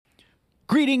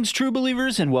Greetings, true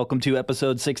believers, and welcome to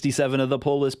episode 67 of the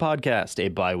Pull List Podcast, a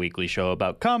bi-weekly show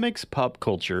about comics, pop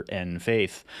culture, and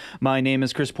faith. My name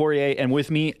is Chris Poirier, and with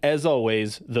me, as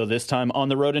always, though this time on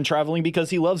the road and traveling because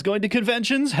he loves going to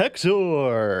conventions,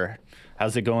 Hector.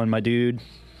 How's it going, my dude?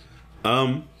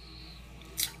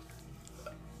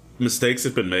 Mistakes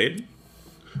have been made.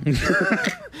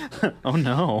 Oh,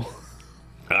 no.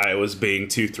 I was being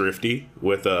too thrifty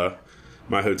with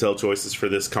my hotel choices for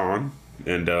this con,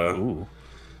 and Ooh.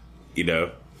 you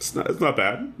know, it's not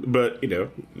bad, but you know,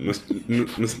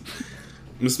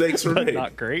 mistakes were made.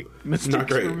 Not great. Not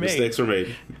great. Mistakes were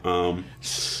made.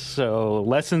 So,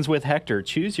 lessons with Hector: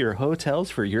 choose your hotels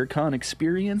for your con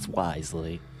experience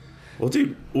wisely. Well,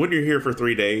 dude, when you're here for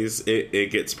 3 days,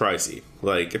 it gets pricey.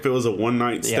 Like, if it was a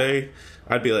one-night stay,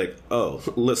 I'd be like, oh,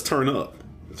 let's turn up.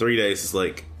 3 days is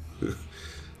like,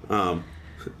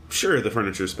 sure, the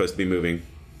furniture's supposed to be moving.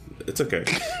 It's okay.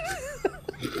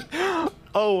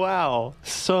 Oh, wow.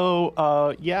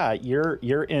 So,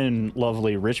 you're in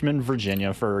lovely Richmond,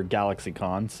 Virginia for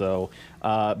GalaxyCon. So,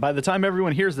 by the time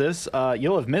everyone hears this,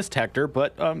 you'll have missed Hector,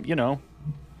 but,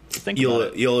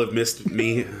 You'll have missed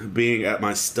me being at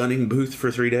my stunning booth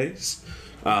for 3 days,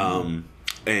 and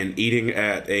eating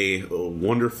at a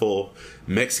wonderful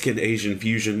Mexican-Asian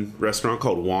fusion restaurant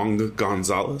called Wong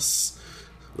Gonzalez.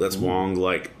 That's Wong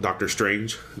like Doctor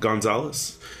Strange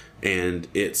Gonzalez, and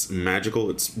it's magical.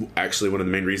 It's actually one of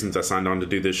the main reasons I signed on to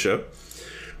do this show.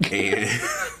 And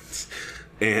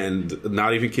and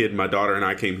not even kidding, my daughter and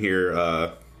I came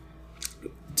here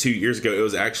 2 years ago. It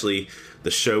was actually the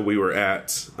show we were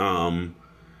at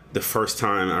the first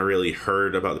time I really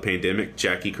heard about the pandemic.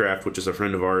 Jackie Kraft, which is a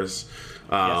friend of ours,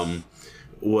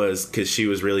 was because she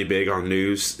was really big on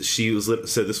news. She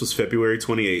said this was February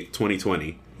 28th,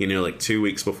 2020, you know, like 2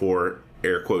 weeks before,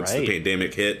 air quotes, the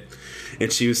pandemic hit.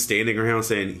 And she was standing around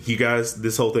saying, you guys,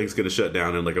 this whole thing's going to shut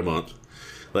down in like a month.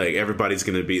 Like, everybody's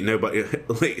going to be, nobody,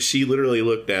 like, she literally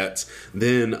looked at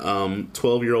then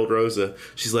 12-year-old Rosa.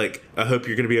 She's like, I hope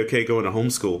you're going to be okay going to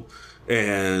homeschool.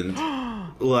 And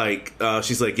like,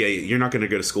 she's like, yeah, you're not going to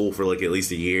go to school for like at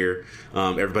least a year.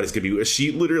 Everybody's going to be,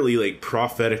 she literally like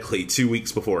prophetically 2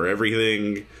 weeks before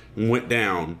everything went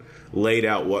down, laid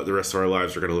out what the rest of our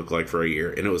lives are going to look like for a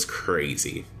year. And it was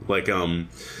crazy. Like,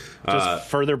 just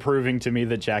further proving to me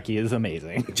that Jackie is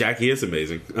amazing. Jackie is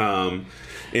amazing.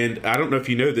 And I don't know if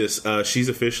you know this, she's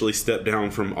officially stepped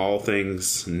down from all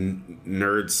things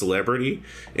nerd celebrity,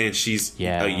 and she's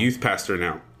a youth pastor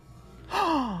now.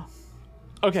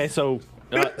 Okay, so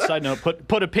side note,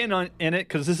 put a pin in it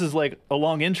because this is like a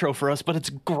long intro for us, but it's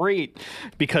great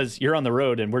because you're on the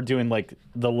road and we're doing like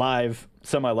the live,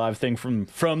 semi-live thing from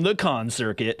the con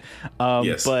circuit.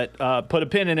 Yes. But put a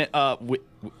pin in it.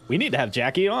 We need to have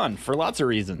Jackie on for lots of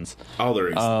reasons. All the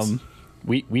reasons.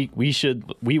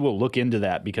 We will look into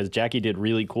that because Jackie did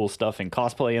really cool stuff in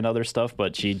cosplay and other stuff,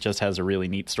 but she just has a really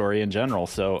neat story in general.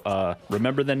 So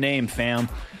remember the name, fam,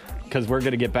 because we're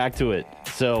going to get back to it.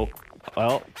 So,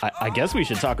 well, I guess we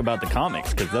should talk about the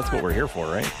comics because that's what we're here for,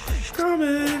 right?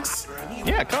 Comics.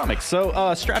 Yeah, comics.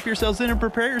 So strap yourselves in and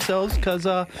prepare yourselves because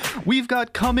we've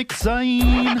got Comic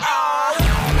Zine.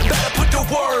 Better put the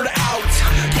word out.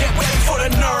 Get ready for the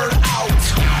nerd out.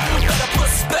 Better put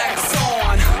specs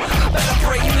on. Better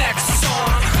bring next song.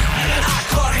 I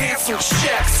cut handsome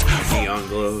checks. Neon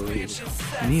glow.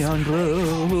 Neon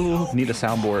glow. Need a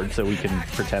soundboard so we can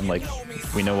pretend like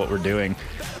we know what we're doing.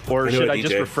 Or should I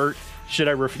just refer? Should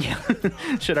I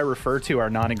refer to our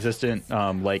non-existent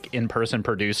like in-person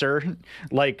producer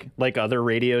like other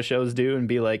radio shows do and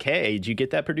be like, hey, did you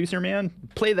get that, producer man?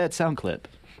 Play that sound clip.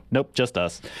 Nope, just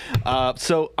us.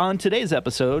 So on today's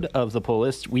episode of the Pull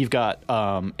List, we've got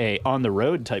a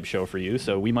on-the-road type show for you.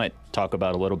 So we might talk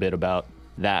about a little bit about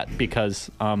that because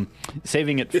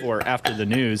saving it for after the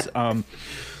news.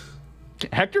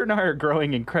 Hector and I are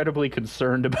growing incredibly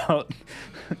concerned about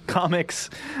comics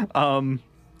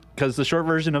because the short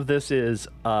version of this is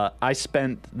I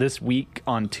spent this week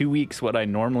on 2 weeks what I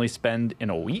normally spend in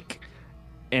a week.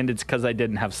 And it's because I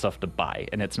didn't have stuff to buy.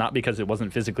 And it's not because it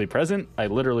wasn't physically present. I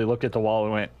literally looked at the wall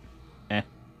and went, eh.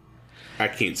 I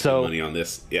can't spend money on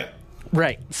this. Yeah.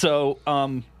 Right. So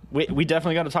we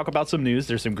definitely got to talk about some news.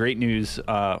 There's some great news.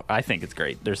 I think it's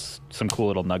great. There's some cool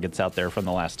little nuggets out there from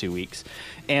the last 2 weeks.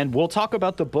 And we'll talk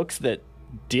about the books that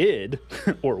did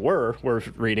or were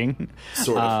worth reading.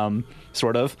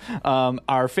 Sort of.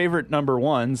 Our favorite number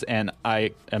ones. And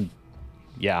I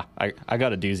got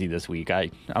a doozy this week.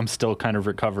 I'm still kind of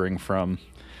recovering from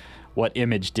what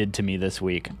Image did to me this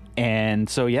week. And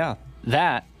so, yeah,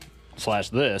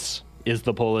 that/this is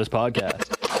the Pull List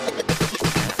Podcast.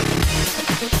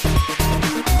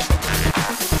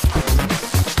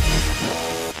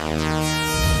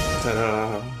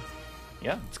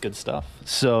 Yeah, it's good stuff.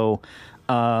 So,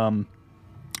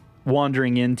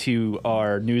 wandering into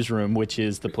our newsroom, which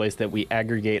is the place that we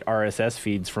aggregate RSS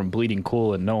feeds from Bleeding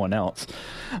Cool and no one else.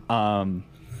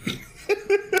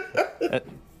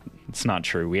 It's not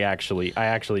true. I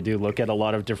actually do look at a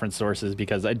lot of different sources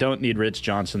because I don't need Rich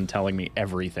Johnson telling me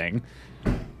everything.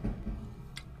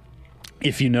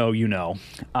 If you know, you know.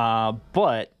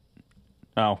 But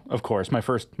of course, my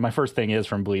first thing is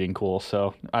from Bleeding Cool,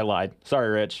 so I lied. Sorry,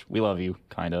 Rich. We love you,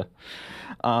 kinda.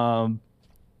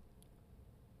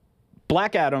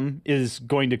 Black Adam is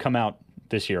going to come out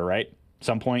this year, right?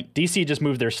 Some point. DC just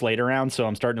moved their slate around, so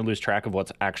I'm starting to lose track of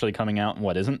what's actually coming out and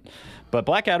what isn't. But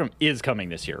Black Adam is coming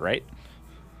this year, right?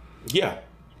 Yeah.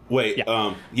 Wait.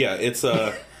 Yeah. It's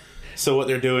So what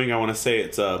they're doing, I want to say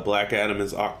it's Black Adam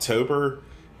is October,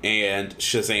 and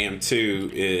Shazam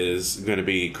 2 is going to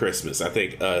be Christmas. I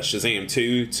think Shazam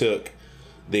 2 took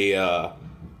the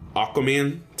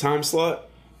Aquaman time slot.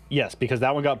 Yes, because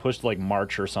that one got pushed to like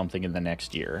March or something in the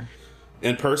next year.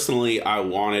 And personally, I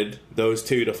wanted those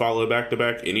two to follow back to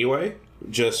back anyway,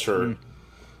 just for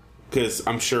because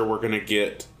I'm sure we're gonna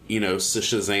get some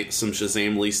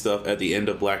Shazam-ly stuff at the end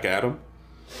of Black Adam,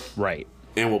 right?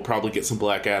 And we'll probably get some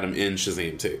Black Adam in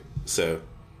Shazam too. So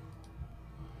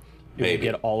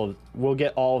maybe we'll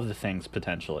get all of the things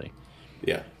potentially.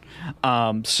 Yeah.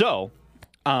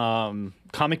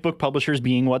 Comic book publishers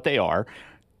being what they are,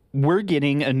 we're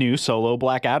getting a new solo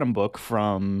Black Adam book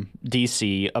from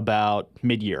DC about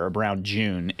mid-year, around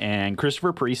June, and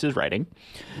Christopher Priest is writing,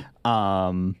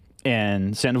 and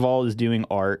Sandoval is doing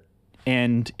art,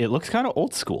 and it looks kind of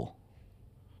old school.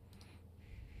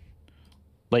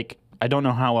 Like, I don't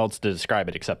know how else to describe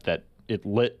it except that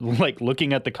like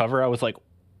looking at the cover, I was like,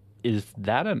 is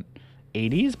that an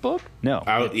 80s book? No.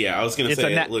 I was going to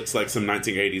say it looks like some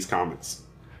 1980s comics.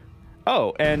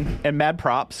 Oh, and mad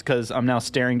props, because I'm now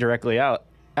staring directly out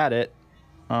at it.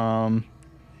 Our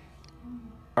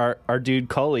dude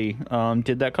Cully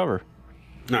did that cover.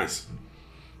 Nice.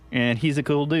 And he's a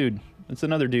cool dude. It's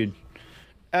another dude.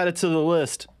 Add it to the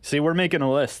list. See, we're making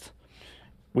a list.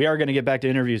 We are going to get back to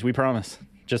interviews, we promise.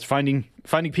 Just finding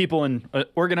people and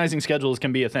organizing schedules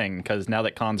can be a thing, because now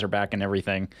that cons are back and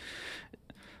everything,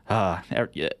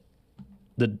 the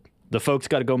folks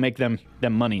got to go make them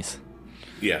monies.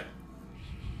 Yeah.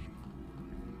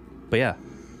 But yeah.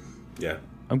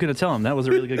 I'm going to tell him that was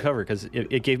a really good cover because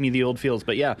it gave me the old feels.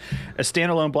 But yeah, a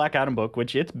standalone Black Adam book,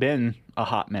 which it's been a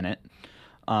hot minute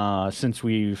since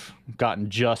we've gotten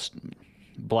just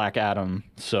Black Adam.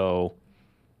 So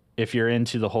if you're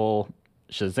into the whole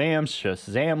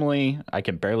Shazamly, I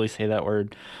can barely say that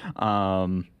word,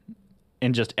 and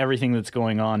just everything that's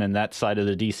going on in that side of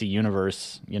the DC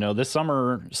universe, this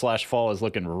summer/fall is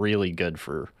looking really good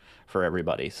for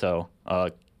everybody. So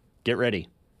get ready.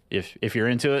 If you're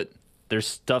into it, there's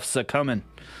stuff's coming.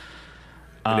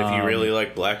 And if you really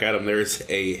like Black Adam, there's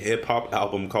a hip-hop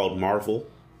album called Marvel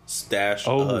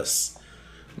Us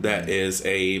that is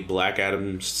a Black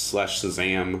Adam /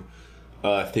 Shazam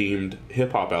themed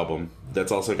hip-hop album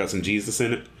that's also got some Jesus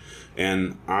in it.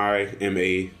 And I am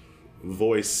a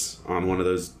voice on one of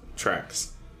those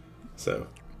tracks. So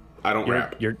I don't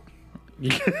rap.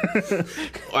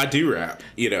 I do rap,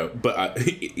 but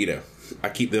I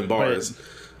keep them bars.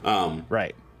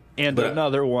 Right. And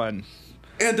another one.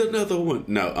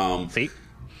 No, see?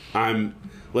 I'm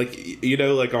like,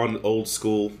 like on old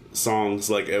school songs,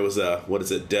 like it was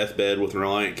Deathbed with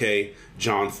Reliant K.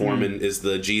 John Foreman is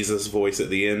the Jesus voice at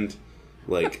the end,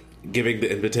 like giving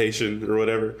the invitation or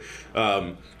whatever.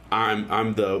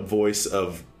 I'm the voice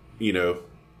of,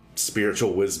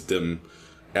 spiritual wisdom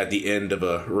at the end of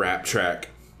a rap track.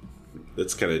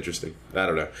 That's kind of interesting. I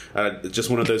don't know. Just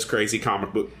one of those crazy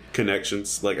comic book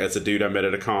connections. Like, as a dude I met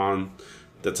at a con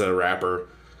that's a rapper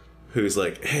who's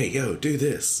like, hey, yo, do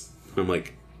this. I'm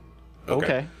like,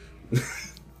 okay.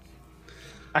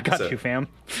 I got you, fam.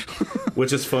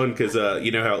 Which is fun because,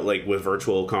 how, like, with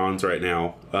virtual cons right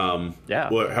now,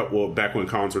 back when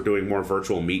cons were doing more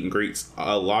virtual meet and greets,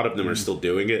 a lot of them are still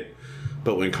doing it.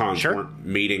 But when cons weren't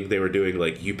meeting, they were doing,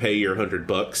 like, you pay your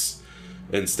 $100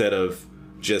 instead of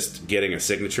just getting a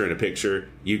signature and a picture,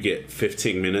 you get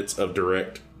 15 minutes of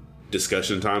direct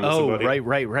discussion time with somebody.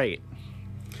 Right.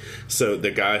 So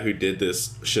the guy who did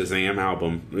this Shazam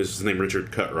album, his name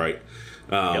Richard Cutright,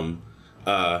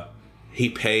 he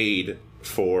paid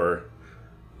for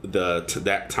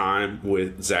that time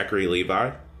with Zachary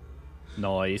Levi.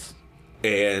 Nice.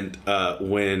 And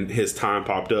when his time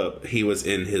popped up, he was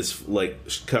in his,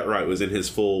 Cutright was in his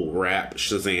full rap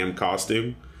Shazam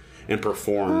costume and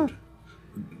performed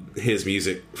his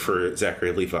music for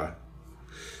Zachary Levi.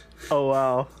 Oh,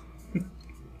 wow.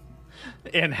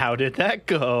 And how did that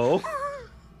go?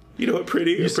 You know what?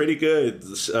 Pretty good.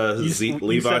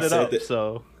 Levi said that.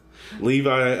 So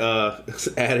Levi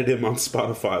added him on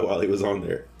Spotify while he was on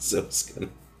there. So it's gonna.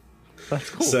 That's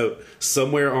cool. So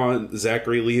somewhere on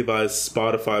Zachary Levi's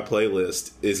Spotify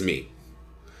playlist is me.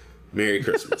 Merry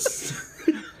Christmas.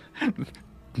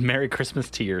 Merry Christmas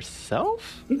to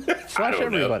yourself? /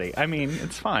 everybody. I mean,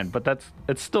 it's fine, but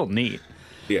it's still neat.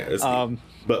 Yeah, it's neat.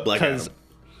 But Black Adam.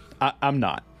 I'm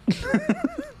not.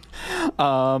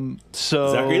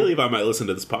 So Zachary Levi might listen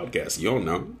to this podcast. You don't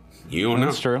know.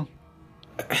 That's true.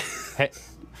 Hey,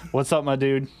 what's up, my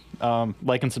dude?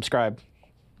 Like and subscribe.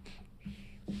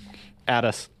 Add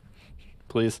us,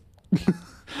 please.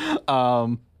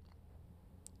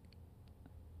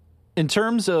 In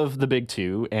terms of the big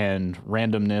two and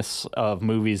randomness of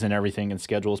movies and everything and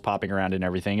schedules popping around and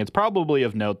everything, it's probably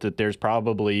of note that there's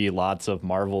probably lots of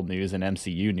Marvel news and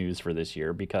MCU news for this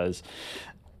year because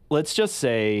let's just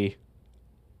say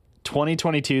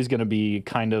 2022 is going to be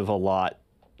kind of a lot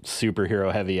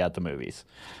superhero heavy at the movies.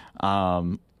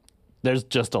 There's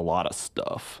just a lot of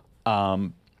stuff.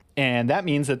 And that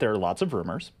means that there are lots of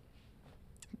rumors.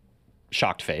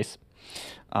 Shocked face.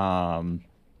 And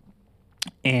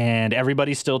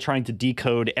everybody's still trying to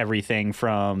decode everything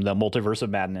from the Multiverse of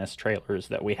Madness trailers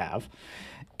that we have.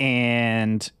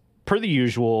 And per the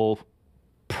usual,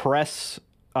 press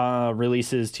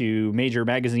releases to major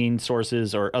magazine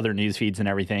sources or other news feeds and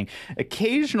everything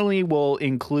occasionally will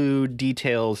include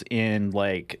details in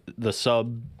like the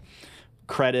sub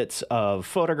credits of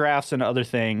photographs and other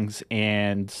things.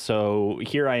 And so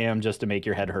here I am just to make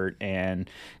your head hurt and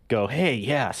go, hey,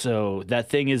 yeah, so that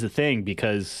thing is a thing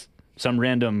because some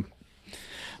random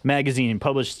magazine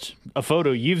published a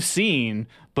photo you've seen,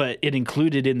 but it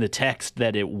included in the text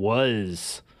that it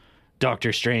was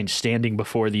Doctor Strange standing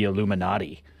before the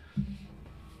Illuminati.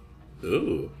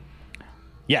 Ooh.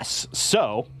 Yes.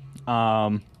 So,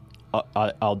 I'll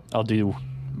do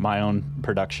my own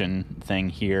production thing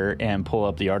here and pull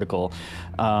up the article,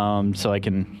 so I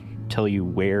can tell you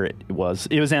where it was.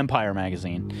 It was Empire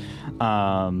magazine,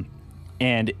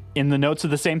 and in the notes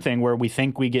of the same thing where we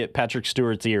think we get Patrick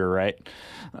Stewart's ear, right?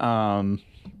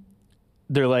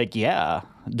 They're like, yeah,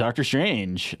 Doctor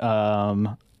Strange,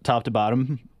 top to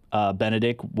bottom.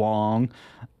 Benedict Wong,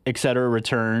 etc.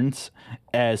 returns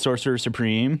as Sorcerer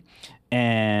Supreme,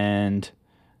 and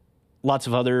lots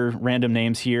of other random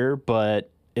names here, but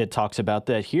it talks about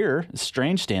that here,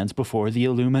 Strange stands before the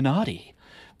Illuminati.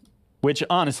 Which,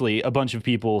 honestly, a bunch of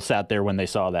people sat there when they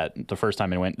saw that the first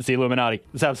time and went, it's the Illuminati.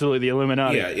 It's absolutely the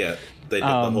Illuminati. Yeah. They did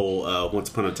the whole Once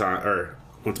Upon a Time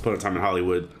in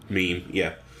Hollywood meme.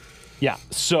 Yeah. Yeah,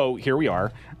 so here we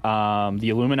are. The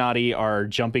Illuminati are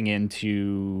jumping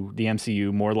into the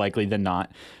MCU more likely than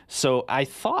not. So I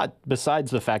thought,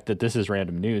 besides the fact that this is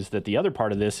random news, that the other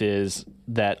part of this is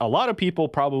that a lot of people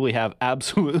probably have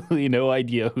absolutely no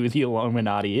idea who the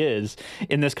Illuminati is,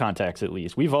 in this context at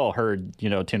least. We've all heard,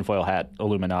 tinfoil hat,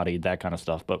 Illuminati, that kind of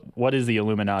stuff. But what is the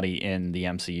Illuminati in the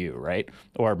MCU, right?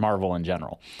 Or Marvel in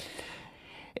general?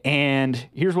 And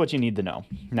here's what you need to know.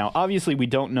 Now, obviously, we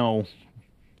don't know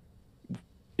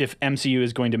if MCU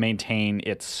is going to maintain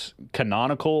its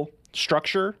canonical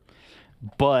structure,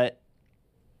 but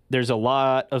there's a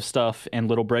lot of stuff and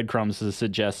little breadcrumbs to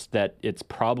suggest that it's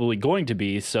probably going to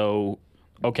be. So,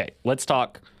 okay, let's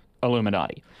talk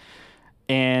Illuminati.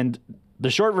 And the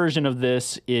short version of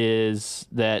this is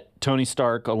that Tony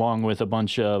Stark, along with a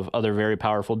bunch of other very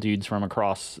powerful dudes from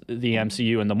across the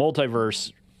MCU and the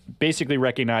multiverse, basically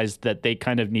recognized that they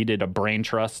kind of needed a brain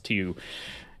trust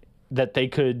that they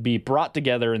could be brought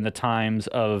together in the times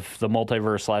of the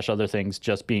multiverse / other things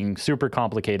just being super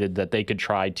complicated, that they could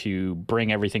try to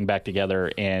bring everything back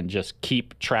together and just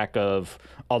keep track of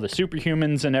all the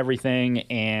superhumans and everything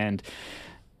and,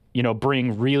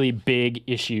 bring really big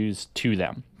issues to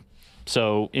them.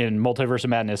 So in Multiverse of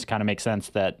Madness, it kind of makes sense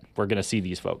that we're going to see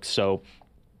these folks. So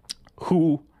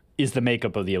who is the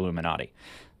makeup of the Illuminati?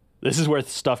 This is where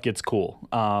stuff gets cool.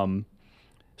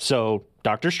 So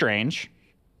Doctor Strange,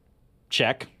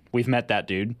 check. We've met that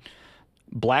dude.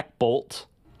 Black Bolt.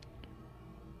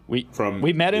 We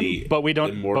met him, but we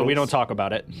don't talk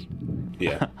about it.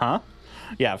 Yeah. Huh?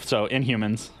 Yeah. So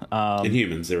Inhumans.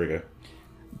 Inhumans. There we go.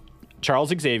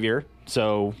 Charles Xavier.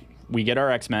 So we get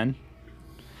our X-Men.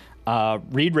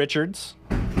 Reed Richards.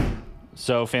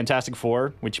 So Fantastic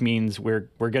Four, which means we're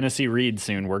gonna see Reed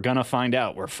soon. We're gonna find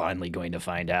out. We're finally going to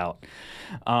find out.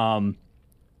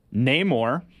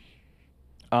 Namor.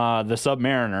 The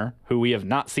Submariner, who we have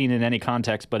not seen in any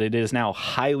context, but it is now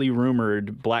highly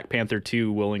rumored Black Panther 2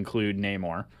 will include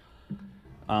Namor.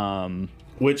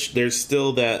 Which there's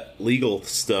still that legal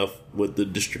stuff with the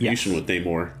distribution with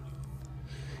Namor,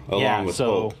 along with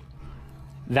Hulk.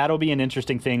 That'll be an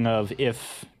interesting thing of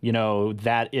if,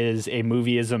 that is a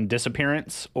movieism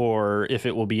disappearance or if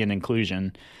it will be an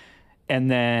inclusion. And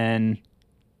then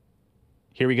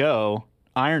here we go,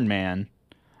 Iron Man.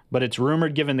 But it's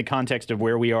rumored, given the context of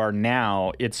where we are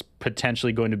now, it's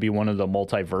potentially going to be one of the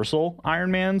multiversal Iron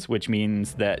Mans, which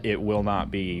means that it will not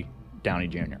be Downey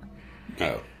Jr.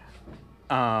 Oh.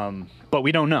 But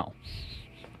we don't know.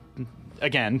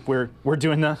 Again, we're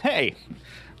doing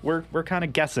we're kind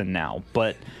of guessing now.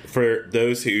 But for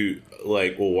those who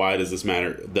why does this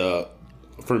matter?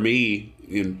 For me,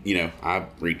 I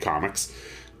read comics.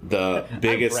 The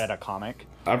biggest I've read a comic.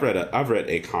 I've read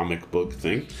a comic book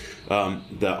thing.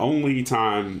 The only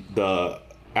time out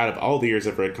of all the years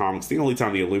I've read comics, the only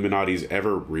time the Illuminati's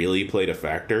ever really played a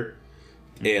factor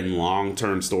in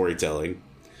long-term storytelling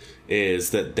is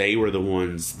that they were the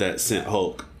ones that sent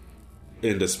Hulk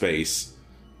into space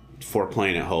for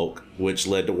Planet Hulk, which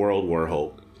led to World War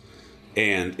Hulk.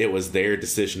 And it was their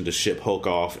decision to ship Hulk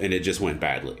off, and it just went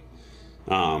badly.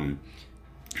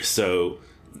 So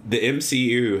the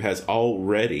MCU has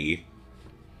already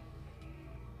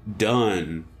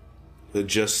done,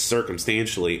 just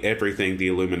circumstantially, everything the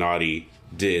Illuminati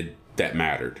did that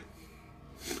mattered.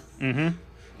 Mm-hmm.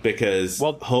 Because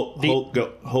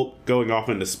Hulk going off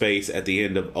into space at the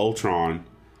end of Ultron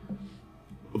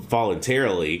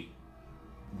voluntarily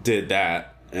did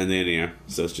that, and then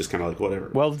so it's just kind of like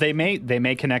whatever. Well, they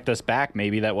may connect us back.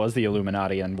 Maybe that was the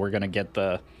Illuminati, and we're gonna get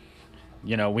the,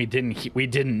 we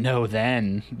didn't know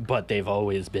then, but they've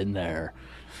always been there.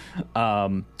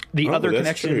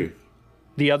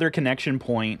 The other connection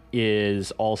point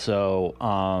is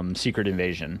also Secret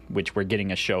Invasion, which we're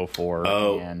getting a show for.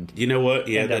 Oh, and you know what?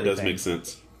 Yeah, that does make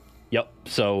sense. Yep.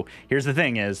 So here's the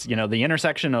thing: is the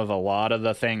intersection of a lot of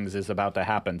the things is about to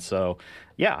happen. So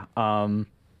yeah.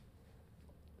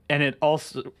 And it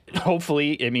also,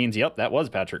 hopefully, it means, that was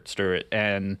Patrick Stewart,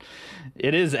 and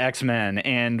it is X-Men,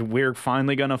 and we're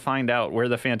finally going to find out where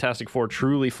the Fantastic Four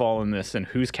truly fall in this and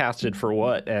who's casted for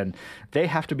what, and they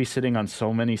have to be sitting on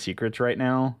so many secrets right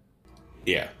now.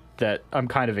 Yeah. That I'm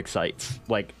kind of excited.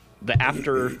 Like, the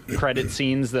after-credit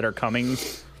scenes that are coming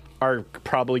are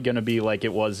probably going to be like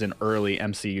it was in early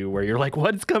MCU, where you're like,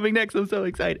 what's coming next? I'm so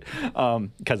excited.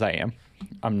 Because I am.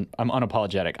 I'm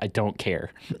unapologetic. I don't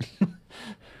care.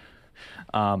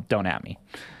 Don't at me.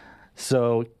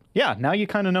 So, yeah, now you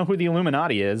kind of know who the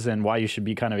Illuminati is and why you should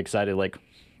be kind of excited. Like,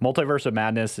 Multiverse of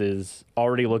Madness is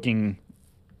already looking,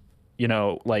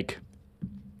 like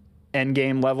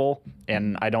Endgame level,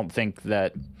 and I don't think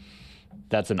that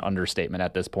that's an understatement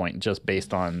at this point, just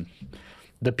based on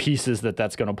the pieces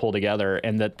that's going to pull together,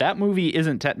 and that movie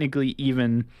isn't technically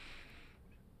even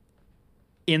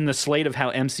in the slate of how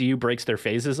MCU breaks their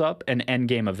phases up an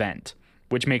Endgame event.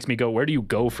 Which makes me go, where do you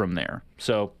go from there?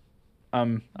 So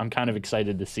I'm kind of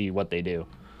excited to see what they do.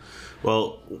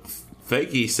 Well,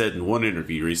 Feige said in one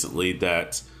interview recently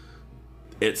that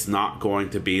it's not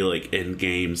going to be like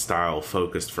Endgame style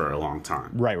focused for a long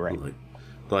time. Right.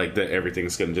 Like that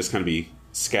everything's going to just kind of be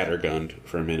scattergunned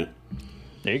for a minute.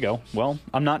 There you go. Well,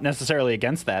 I'm not necessarily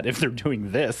against that if they're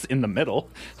doing this in the middle.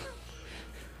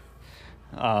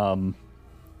 So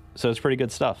it's pretty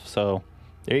good stuff. So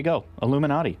there you go.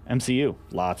 Illuminati, MCU,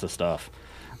 lots of stuff.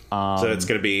 So it's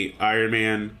going to be Iron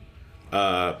Man,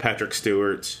 Patrick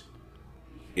Stewart,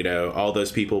 all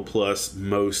those people plus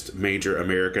most major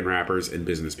American rappers and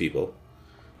business people.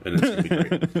 And it's going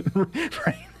to be great.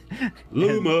 Right.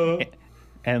 Luma.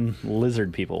 And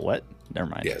lizard people. What? Never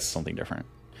mind. Yes. Something different.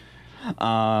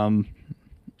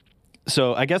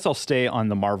 So I guess I'll stay on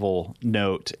the Marvel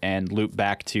note and loop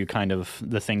back to kind of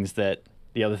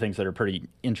the other things that are pretty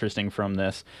interesting from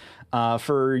this.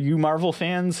 For you Marvel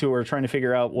fans who are trying to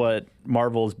figure out what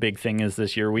Marvel's big thing is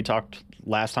this year, we talked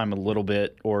last time a little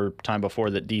bit, or time before,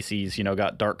 that DC's,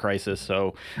 got Dark Crisis.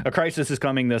 So a crisis is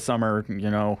coming this summer,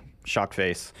 shock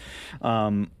face,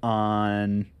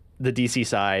 on the DC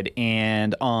side.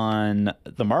 And on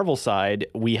the Marvel side,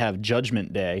 we have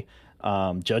Judgment Day.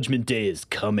 Judgment Day is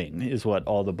coming, is what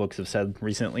all the books have said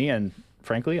recently. And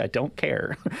frankly, I don't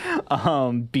care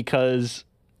because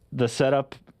the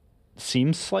setup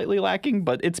seems slightly lacking,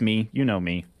 but it's me. You know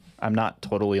me. I'm not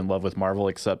totally in love with Marvel,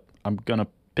 except I'm going to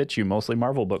pitch you mostly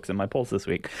Marvel books in my polls this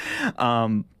week.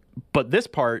 But this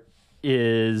part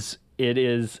is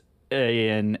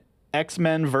an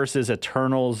X-Men versus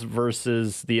Eternals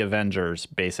versus the Avengers,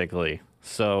 basically.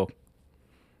 So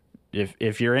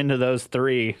if you're into those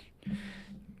three,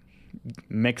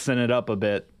 mixing it up a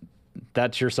bit,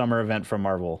 that's your summer event from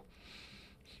Marvel.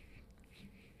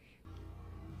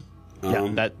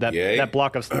 That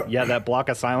block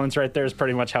of silence right there is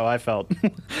pretty much how I felt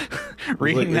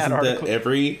reading that article.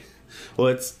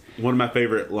 It's one of my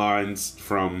favorite lines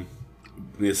from.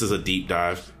 This is a deep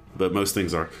dive, but most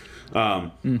things are.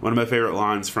 One of my favorite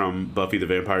lines from Buffy the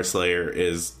Vampire Slayer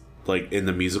is like in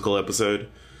the musical episode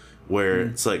where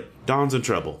it's like, Dawn's in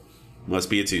trouble. Must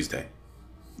be a Tuesday.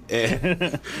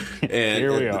 And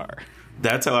here we are.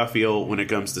 That's how I feel when it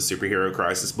comes to superhero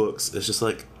crisis books. It's just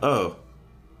like, oh,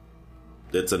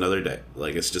 it's another day.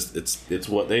 Like it's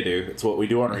what they do. It's what we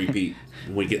do on repeat.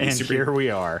 We get and here we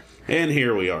are. And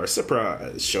here we are.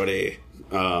 Surprise, shorty.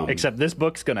 Except this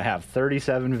book's gonna have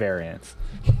 37 variants.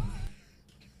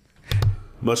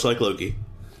 Much like Loki.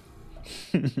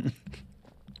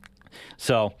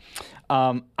 So,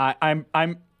 I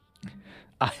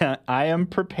am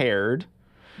prepared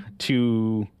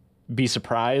to be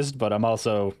surprised, but I'm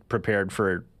also prepared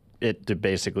for it to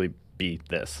basically be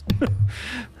this. Yeah,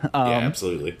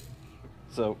 absolutely.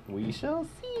 So we shall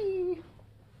see.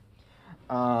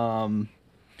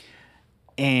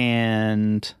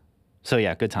 And so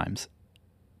yeah, good times.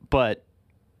 But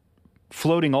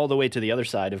floating all the way to the other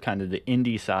side of kind of the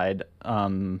indie side,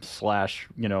 slash,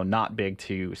 not big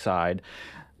two side,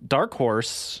 Dark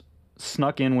Horse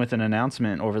snuck in with an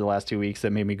announcement over the last 2 weeks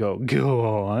that made me go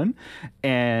on.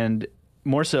 And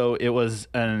more so, it was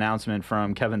an announcement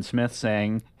from Kevin Smith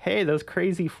saying, hey, those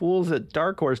crazy fools at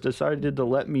Dark Horse decided to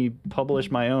let me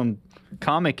publish my own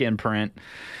comic imprint.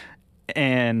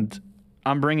 And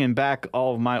I'm bringing back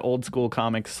all of my old school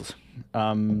comics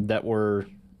that were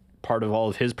part of all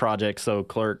of his projects. So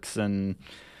Clerks and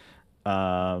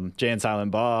Jay and Silent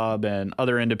Bob and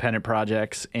other independent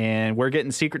projects. And we're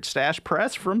getting Secret Stash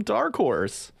Press from Dark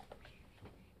Horse.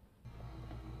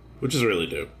 Which is really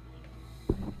dope.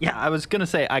 Yeah, I was going to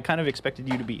say, I kind of expected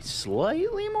you to be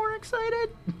slightly more excited.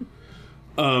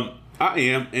 I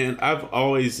am, and I've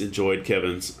always enjoyed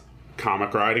Kevin's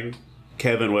comic writing.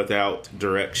 Kevin without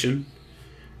direction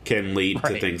can lead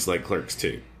to things like Clerks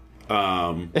 2.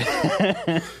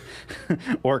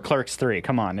 Or Clerks 3.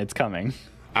 Come on, it's coming.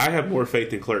 I have more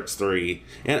faith in Clerks 3.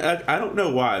 And I don't know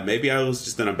why. Maybe I was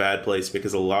just in a bad place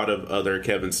because a lot of other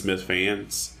Kevin Smith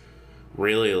fans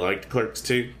really liked Clerks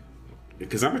 2.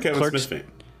 Because I'm a Kevin Smith fan.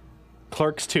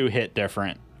 Clerks 2 hit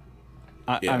different.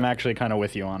 I'm actually kind of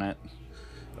with you on it.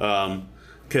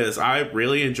 Because I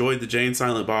really enjoyed the Jay and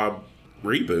Silent Bob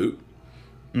reboot.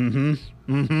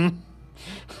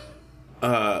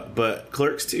 But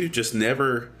Clerks 2 just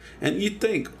never... And you'd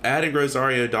think adding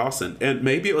Rosario Dawson, and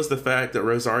maybe it was the fact that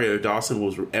Rosario Dawson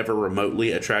was ever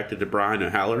remotely attracted to Brian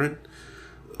O'Halloran,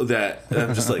 that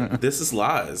I'm just like, this is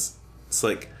lies. It's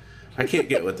like, I can't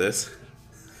get with this.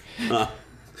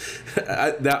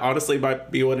 That honestly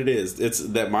might be what it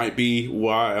is. That might be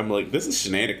why I'm like, this is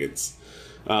shenanigans.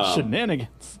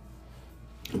 Shenanigans.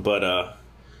 But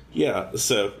yeah.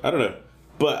 So I don't know.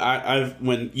 But I've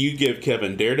when you give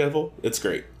Kevin Daredevil, it's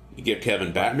great. You give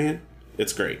Kevin Batman,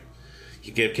 it's great.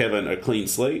 You give Kevin a clean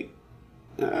slate.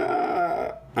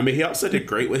 I mean, he also did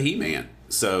great with He-Man.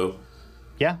 So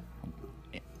yeah,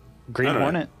 Green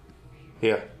Hornet.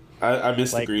 Yeah, I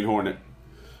missed the Green Hornet,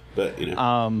 but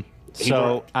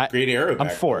so Green Arrow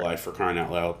back to life, for crying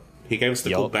out loud. He gave us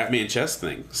the cool Batman chest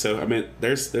thing. So I mean,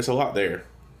 there's a lot there.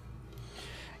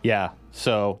 Yeah.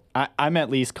 So I'm at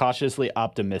least cautiously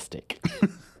optimistic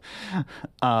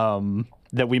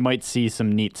that we might see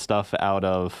some neat stuff out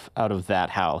of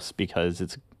that house,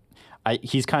 because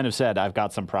he's kind of said, I've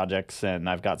got some projects and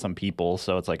I've got some people.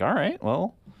 So it's like, all right,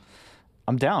 well,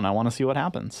 I'm down. I want to see what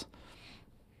happens.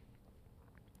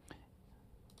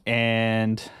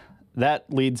 And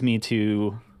that leads me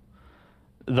to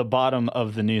the bottom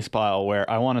of the news pile, where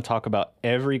I want to talk about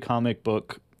every comic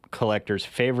book collector's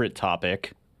favorite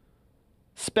topic,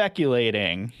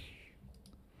 speculating.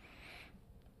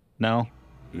 No?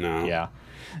 Yeah.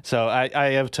 So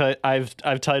I've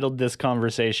titled this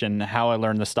conversation "How I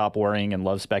Learned to Stop Worrying and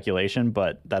Love Speculation,"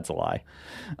 but that's a lie.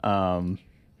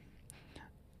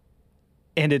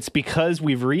 And it's because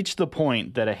we've reached the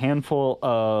point that a handful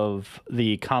of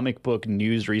the comic book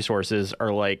news resources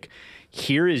are like,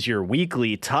 here is your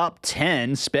weekly top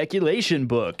 10 speculation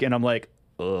book. And I'm like,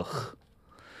 ugh.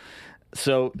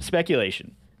 So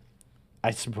speculation.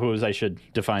 I suppose I should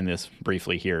define this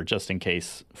briefly here, just in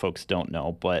case folks don't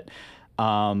know. But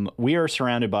we are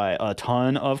surrounded by a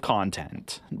ton of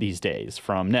content these days,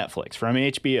 from Netflix, from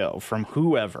HBO, from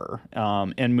whoever,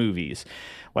 and movies.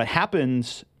 What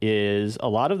happens is a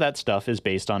lot of that stuff is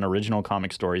based on original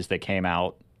comic stories that came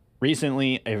out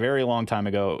recently, a very long time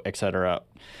ago, etc.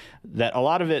 That a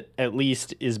lot of it, at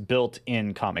least, is built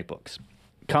in comic books.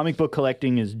 Comic book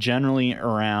collecting is generally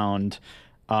around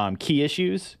key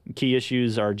issues. Key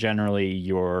issues are generally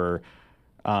your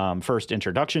first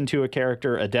introduction to a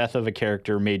character, a death of a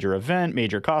character, major event,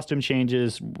 major costume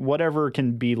changes, whatever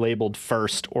can be labeled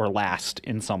first or last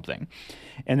in something.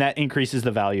 And that increases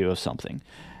the value of something.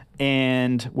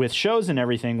 And with shows and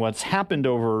everything, what's happened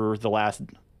over the last,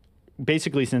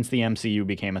 basically since the MCU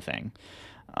became a thing,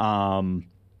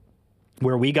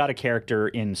 where we got a character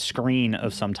in screen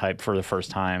of some type for the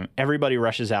first time, everybody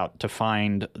rushes out to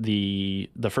find the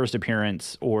first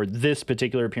appearance or this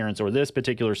particular appearance or this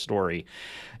particular story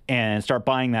and start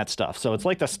buying that stuff. So it's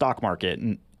like the stock market,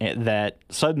 and that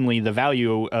suddenly the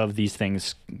value of these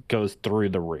things goes through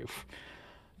the roof.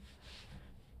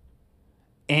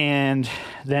 And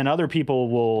then other people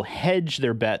will hedge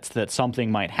their bets that something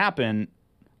might happen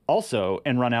also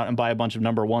and run out and buy a bunch of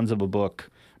number ones of a book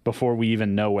before we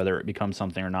even know whether it becomes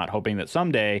something or not, hoping that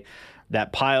someday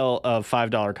that pile of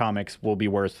 $5 comics will be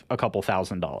worth a couple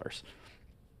 $1,000s.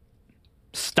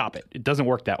 Stop it. It doesn't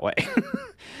work that way.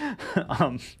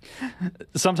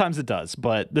 Sometimes it does,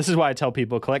 but this is why I tell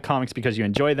people collect comics because you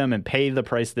enjoy them and pay the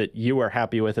price that you are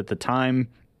happy with at the time,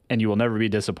 and you will never be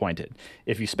disappointed.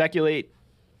 If you speculate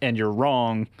and you're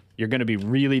wrong, you're going to be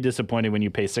really disappointed when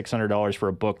you pay $600 for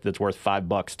a book that's worth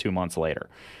 $5 2 months later.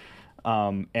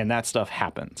 And that stuff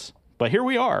happens. But here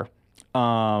we are.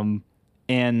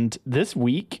 And this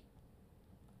week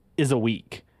is a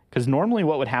week. Because normally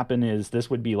what would happen is this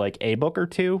would be like a book or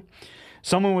two.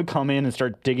 Someone would come in and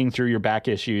start digging through your back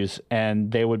issues,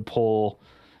 and they would pull,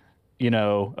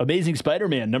 Amazing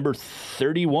Spider-Man number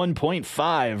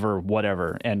 31.5 or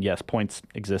whatever. And yes, points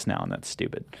exist now, and that's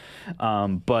stupid.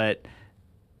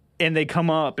 And they come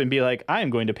up and be like, I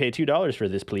am going to pay $2 for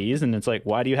this, please. And it's like,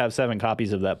 why do you have 7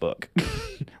 copies of that book?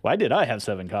 Why did I have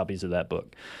 7 copies of that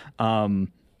book? And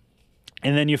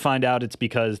then you find out it's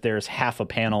because there's half a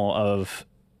panel of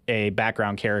a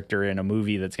background character in a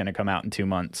movie that's going to come out in 2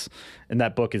 months. And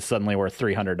that book is suddenly worth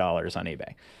 $300 on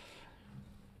eBay.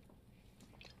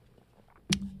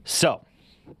 So,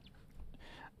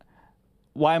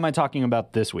 why am I talking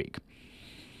about this week?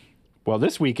 Well,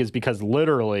 this week is because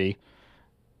literally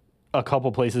a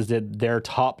couple places did their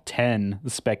top 10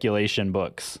 speculation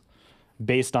books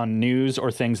based on news or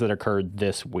things that occurred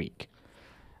this week.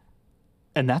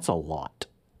 And that's a lot.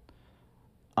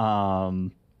 I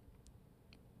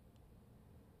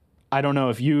don't know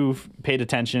if you've paid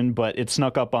attention, but it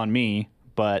snuck up on me,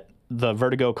 but the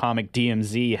Vertigo comic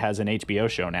DMZ has an HBO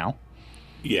show now.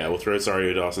 Yeah, with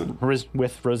Rosario Dawson.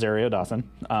 With Rosario Dawson.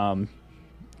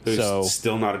 Who's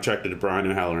still not attracted to Brian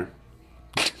O'Halloran.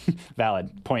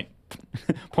 Valid. Point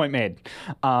made.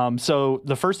 So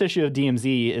the first issue of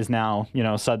DMZ is now,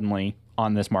 suddenly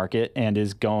on this market and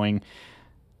is going...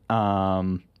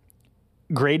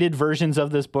 graded versions of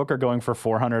this book are going for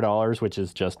 $400, which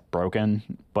is just broken.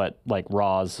 But like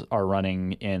raws are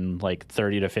running in like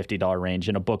 $30 to $50 range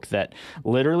in a book that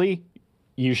literally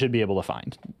you should be able to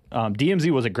find.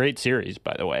 DMZ was a great series,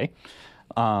 by the way.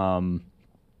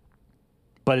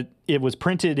 But it was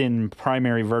printed in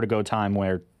primary Vertigo time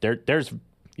where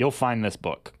you'll find this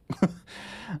book.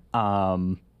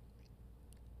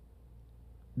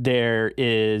 There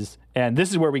is, and this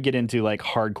is where we get into like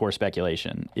hardcore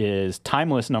speculation, is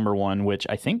Timeless #1, which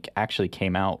I think actually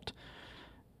came out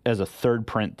as a third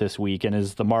print this week and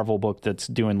is the Marvel book that's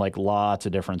doing like lots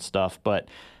of different stuff, but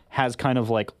has kind of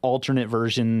like alternate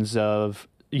versions of,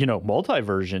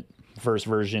 multi-verse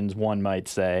versions, one might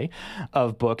say,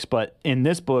 of books. But in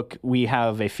this book, we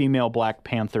have a female Black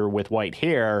Panther with white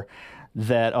hair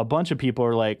that a bunch of people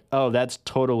are like, oh, that's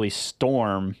totally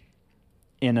Storm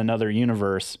in another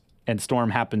universe, and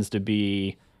Storm happens to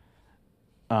be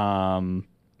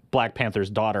Black Panther's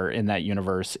daughter in that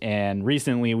universe. And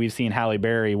recently we've seen Halle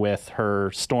Berry with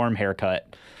her Storm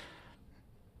haircut. ...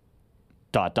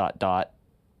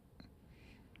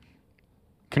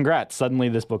 Congrats, suddenly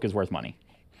this book is worth money.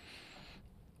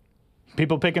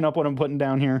 People picking up what I'm putting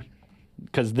down here?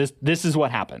 Because this is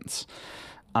what happens.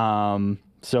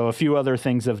 So a few other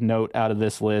things of note out of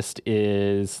this list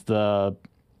is the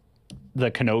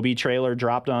Kenobi trailer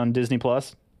dropped on Disney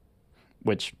Plus,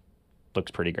 which looks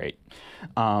pretty great.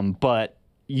 But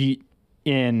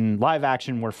in live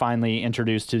action, we're finally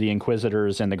introduced to the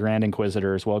Inquisitors and the Grand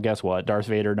Inquisitors. Well, guess what? Darth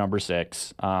Vader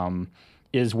 #6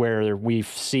 is where we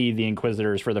see the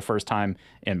Inquisitors for the first time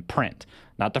in print.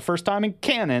 Not the first time in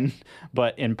canon,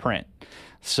 but in print.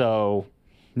 So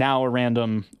now a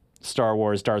random Star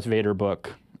Wars Darth Vader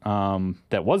book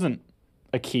that wasn't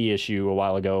a key issue a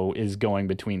while ago is going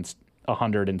between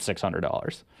 $100 and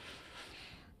 $600.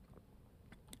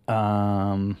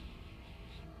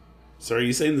 So are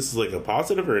you saying this is like a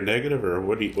positive or a negative, or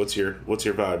what's your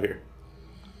vibe here?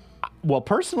 Well,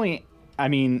 personally, I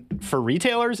mean, for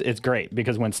retailers, it's great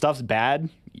because when stuff's bad,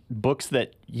 books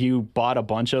that you bought a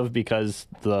bunch of because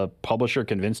the publisher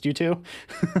convinced you to,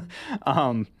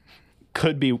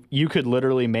 you could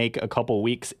literally make a couple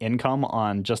weeks income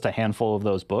on just a handful of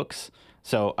those books.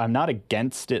 So I'm not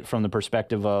against it from the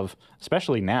perspective of,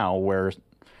 especially now where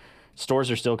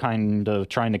stores are still kind of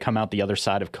trying to come out the other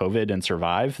side of COVID and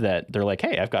survive, that they're like,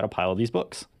 hey, I've got a pile of these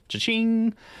books.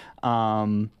 Cha-ching.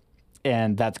 And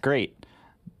that's great.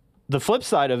 The flip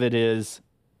side of it is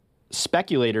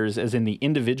speculators, as in the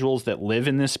individuals that live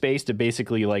in this space to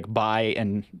basically like buy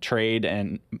and trade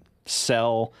and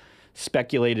sell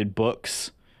speculated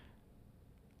books.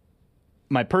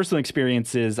 My personal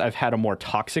experience is I've had a more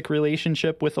toxic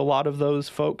relationship with a lot of those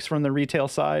folks from the retail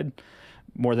side,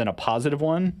 more than a positive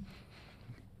one,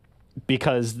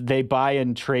 because they buy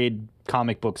and trade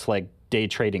comic books like day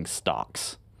trading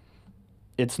stocks.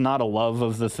 It's not a love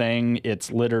of the thing.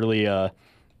 It's literally a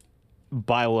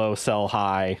buy low, sell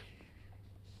high.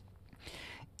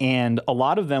 And a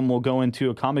lot of them will go into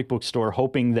a comic book store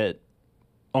hoping that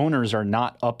owners are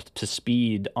not up to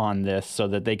speed on this so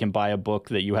that they can buy a book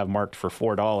that you have marked for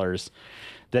 $4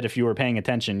 that if you were paying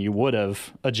attention, you would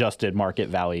have adjusted market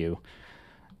value.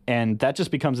 And that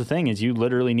just becomes a thing, is you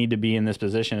literally need to be in this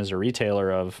position as a retailer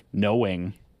of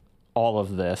knowing all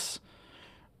of this,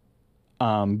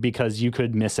 because you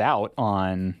could miss out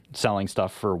on selling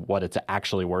stuff for what it's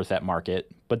actually worth at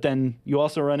market. But then you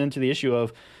also run into the issue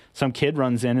of some kid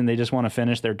runs in and they just want to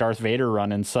finish their Darth Vader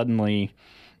run, and suddenly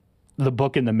the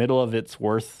book in the middle of it's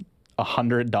worth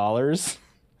 $100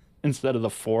 instead of the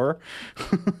 $4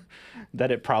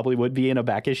 that it probably would be in a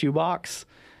back issue box.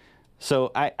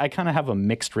 So I kind of have a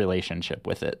mixed relationship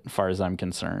with it as far as I'm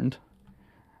concerned.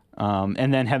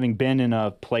 And then having been in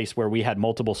a place where we had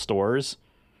multiple stores,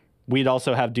 we'd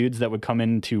also have dudes that would come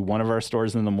into one of our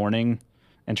stores in the morning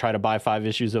and try to buy 5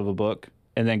 issues of a book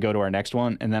and then go to our next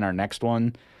one and then our next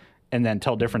one and then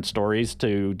tell different stories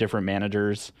to different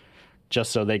managers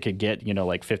just so they could get,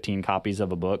 like 15 copies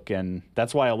of a book. And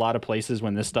that's why a lot of places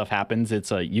when this stuff happens,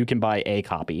 it's you can buy a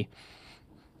copy.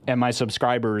 And my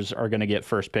subscribers are going to get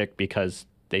first pick because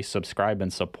they subscribe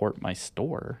and support my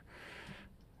store.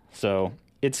 So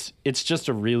it's just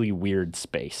a really weird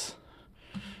space.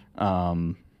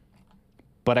 But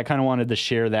I kind of wanted to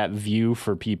share that view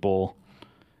for people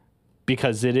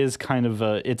because it is kind of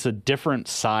it's a different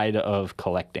side of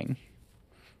collecting.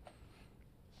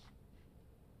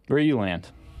 Where do you land?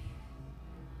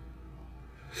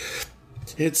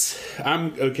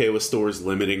 I'm okay with stores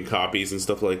limiting copies and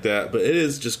stuff like that, but it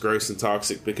is just gross and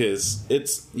toxic because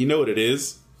it's, you know what it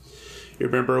is? You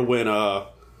remember when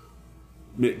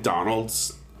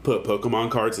McDonald's put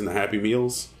Pokemon cards in the Happy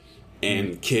Meals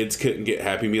and kids couldn't get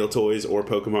Happy Meal toys or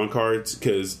Pokemon cards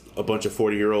because a bunch of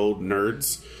 40-year-old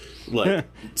nerds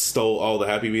stole all the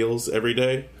Happy Meals every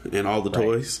day and all the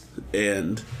toys,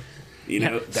 and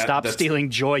stop stealing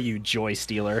joy, you joy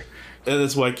stealer. And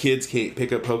that's why kids can't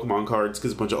pick up Pokemon cards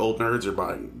because a bunch of old nerds are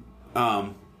buying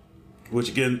them. Which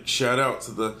again, shout out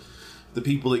to the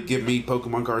people that give me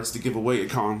Pokemon cards to give away at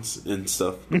cons and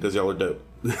stuff because y'all are dope.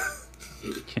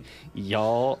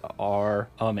 Y'all are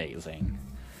amazing.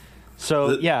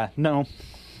 So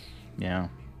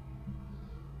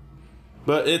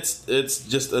But it's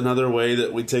just another way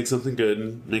that we take something good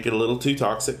and make it a little too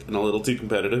toxic and a little too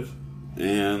competitive,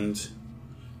 and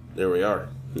there we are.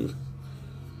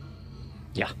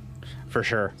 Yeah, for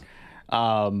sure.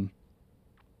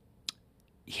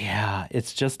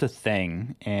 It's just a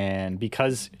thing. And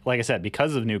because, like I said,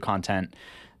 because of new content,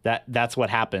 that's what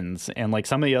happens. And like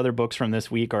some of the other books from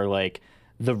this week are like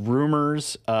the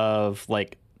rumors of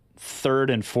like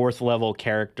 3rd and 4th level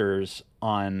characters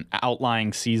on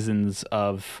outlying seasons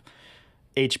of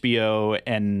HBO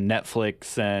and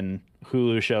Netflix and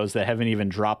Hulu shows that haven't even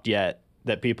dropped yet,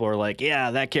 that people are like,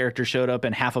 yeah, that character showed up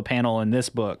in half a panel in this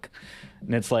book.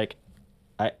 And it's like,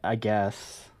 I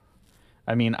guess.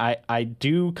 I mean, I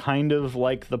do kind of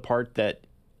like the part that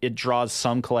it draws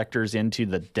some collectors into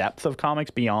the depth of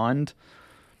comics beyond,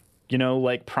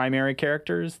 like primary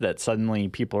characters, that suddenly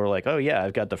people are like, oh yeah,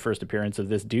 I've got the first appearance of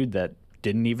this dude that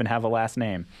didn't even have a last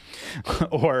name.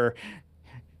 Or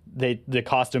the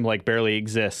costume like barely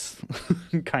exists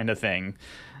kind of thing.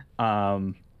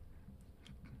 Kite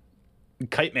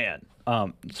Man.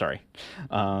 Sorry.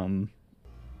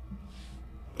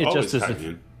 It always just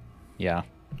is. Yeah.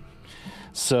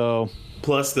 So.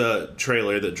 Plus the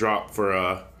trailer that dropped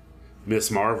for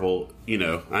Miss Marvel. I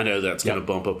know that's going to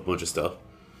bump up a bunch of stuff.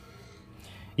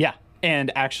 Yeah,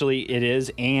 and actually it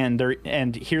is. And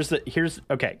here's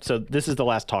okay. So this is the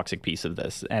last toxic piece of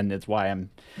this, and it's why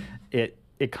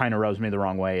it kind of rubs me the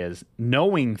wrong way is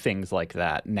knowing things like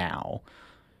that now.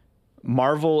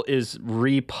 Marvel is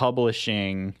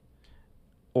republishing,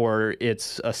 or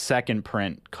it's a second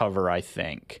print cover, I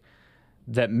think,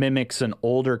 that mimics an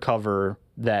older cover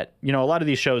that, a lot of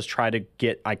these shows try to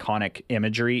get iconic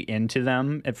imagery into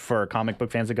them for comic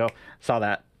book fans to go, saw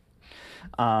that.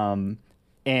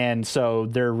 And so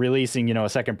they're releasing, a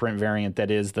second print variant that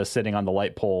is the sitting on the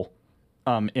light pole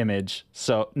image.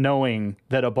 So knowing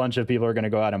that a bunch of people are going to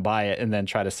go out and buy it and then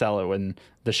try to sell it when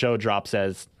the show drops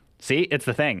as, see, it's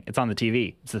the thing. It's on the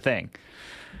TV. It's the thing.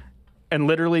 And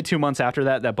literally 2 months after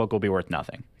that, that book will be worth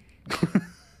nothing.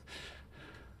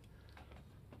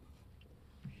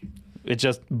 It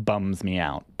just bums me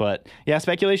out. But yeah,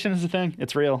 speculation is a thing.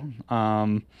 It's real.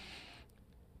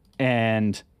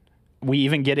 And we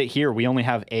even get it here. We only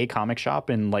have a comic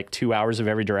shop in like 2 hours of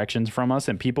every direction from us,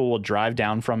 and people will drive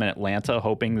down from Atlanta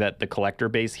hoping that the collector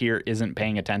base here isn't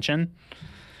paying attention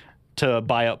to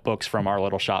buy up books from our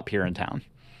little shop here in town.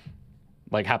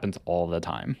 Like, happens all the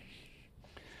time.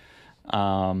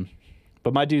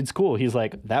 But my dude's cool. He's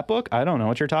like, that book? I don't know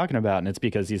what you're talking about. And it's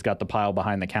because he's got the pile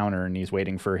behind the counter and he's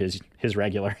waiting for his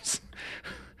regulars.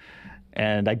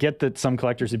 And I get that some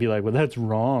collectors would be like, well, that's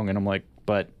wrong. And I'm like,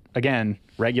 but again,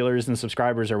 regulars and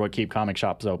subscribers are what keep comic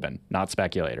shops open, not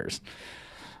speculators.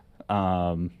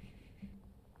 That's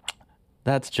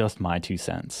just my 2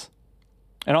 cents.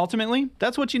 And ultimately,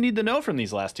 that's what you need to know from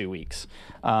these last 2 weeks.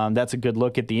 That's a good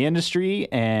look at the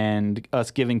industry and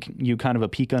us giving you kind of a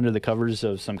peek under the covers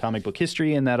of some comic book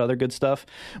history and that other good stuff.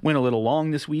 Went a little long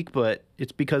this week, but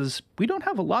it's because we don't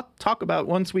have a lot to talk about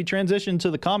once we transition to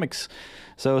the comics.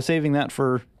 So saving that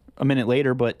for a minute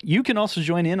later. But you can also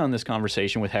join in on this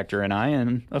conversation with Hector and I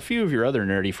and a few of your other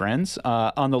nerdy friends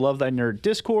on the Love Thy Nerd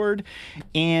Discord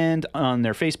and on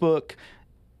their Facebook.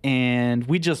 And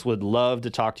we just would love to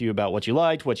talk to you about what you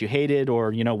liked, what you hated,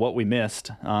 or, what we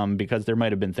missed, because there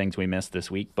might have been things we missed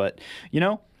this week. But,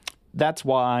 that's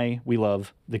why we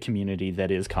love the community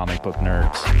that is comic book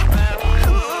nerds.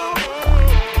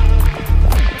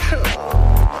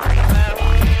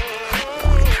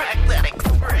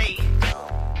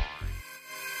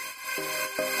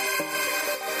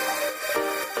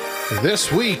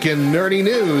 This week in nerdy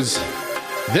news,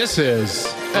 this is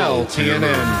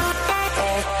LTNN.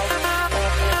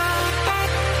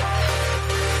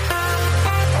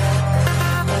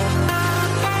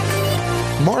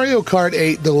 Mario Kart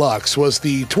 8 Deluxe was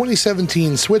the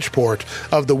 2017 Switch port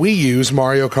of the Wii U's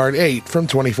Mario Kart 8 from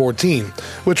 2014,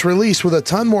 which released with a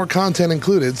ton more content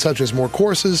included, such as more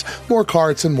courses, more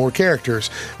karts, and more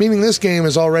characters, meaning this game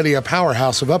is already a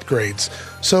powerhouse of upgrades.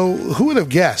 So who would have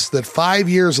guessed that 5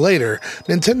 years later,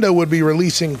 Nintendo would be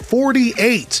releasing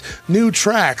 48 new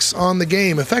tracks on the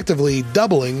game, effectively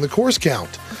doubling the course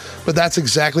count? But that's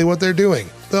exactly what they're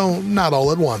doing, though not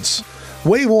all at once.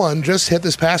 Wave 1 just hit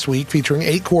this past week, featuring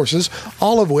 8 courses,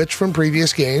 all of which from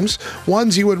previous games.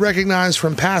 Ones you would recognize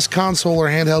from past console or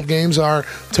handheld games are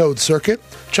Toad Circuit,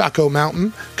 Choco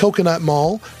Mountain, Coconut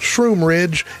Mall, Shroom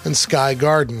Ridge, and Sky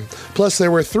Garden. Plus, there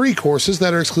were 3 courses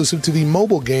that are exclusive to the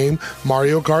mobile game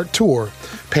Mario Kart Tour: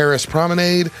 Paris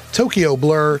Promenade, Tokyo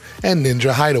Blur, and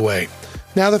Ninja Hideaway.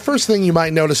 Now, the first thing you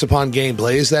might notice upon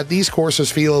gameplay is that these courses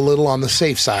feel a little on the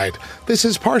safe side. This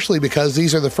is partially because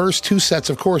these are the first 2 sets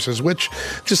of courses, which,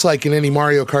 just like in any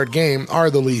Mario Kart game, are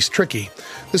the least tricky.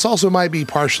 This also might be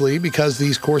partially because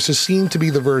these courses seem to be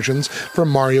the versions from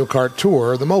Mario Kart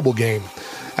Tour, the mobile game.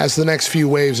 As the next few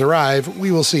waves arrive, we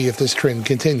will see if this trend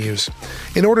continues.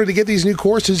 In order to get these new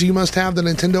courses, you must have the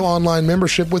Nintendo Online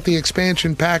membership with the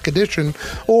Expansion Pack Edition,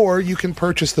 or you can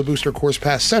purchase the Booster Course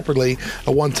Pass separately,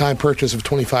 a one-time purchase of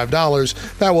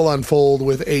 $25 that will unfold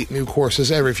with 8 new courses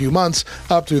every few months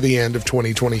up through the end of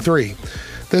 2023.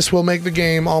 This will make the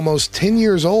game almost 10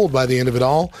 years old by the end of it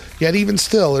all, yet even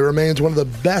still, it remains one of the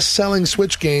best-selling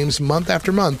Switch games month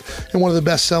after month, and one of the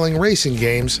best-selling racing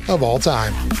games of all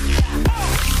time.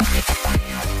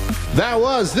 That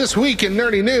was This Week in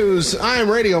Nerdy News.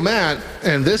 I'm Radio Matt,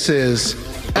 and this is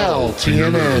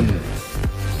LTNN.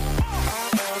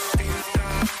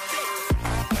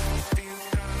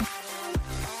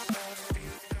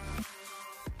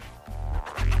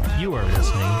 You are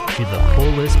listening to the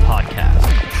Pull List Podcast.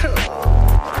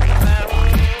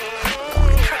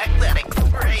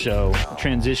 So,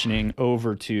 transitioning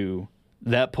over to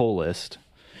that pull list,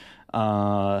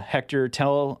 Hector,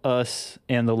 tell us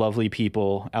and the lovely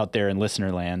people out there in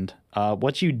listener land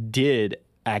what you did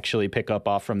actually pick up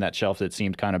off from that shelf that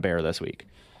seemed kind of bare this week.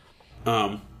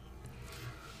 I'll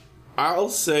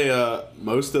say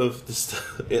most of the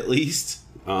stuff, at least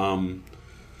 2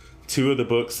 of the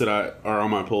books that are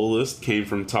on my pull list came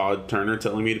from Todd Turner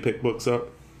telling me to pick books up.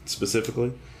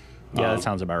 specifically. Yeah, that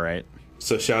sounds about right.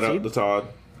 So shout out to Todd.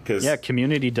 Cause yeah,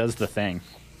 Community does the thing.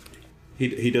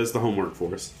 He does the homework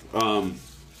for us.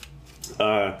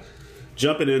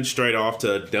 Jumping in straight off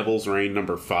to Devil's Reign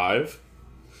number 5,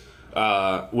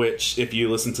 which, if you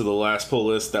listen to the last pull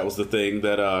list, that was the thing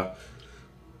that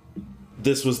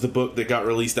this was the book that got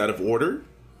released out of order,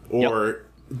 or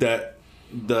that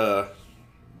the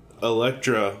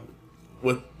Elektra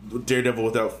with Daredevil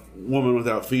Without Woman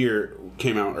Without Fear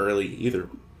came out early.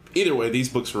 Either way, these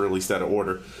books were released out of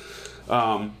order.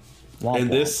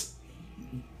 This,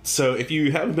 so if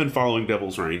you haven't been following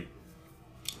Devil's Reign,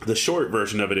 the short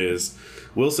version of it is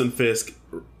Wilson Fisk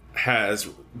has,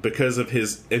 because of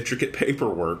his intricate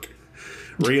paperwork,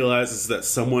 realizes that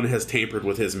someone has tampered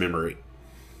with his memory.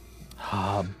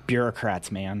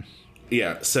 Bureaucrats, man.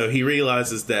 Yeah, so he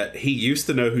realizes that he used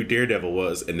to know who Daredevil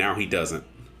was, and now he doesn't.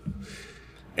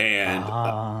 And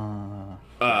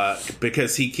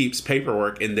because he keeps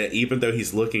paperwork, and that even though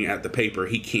he's looking at the paper,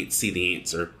 he can't see the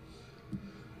answer.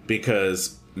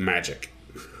 Because magic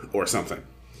or something.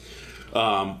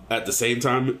 At the same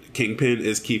time, Kingpin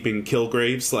is keeping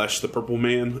Kilgrave / the Purple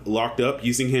Man locked up,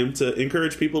 using him to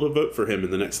encourage people to vote for him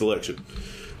in the next election.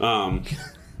 And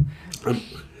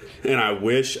I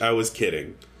wish I was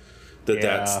kidding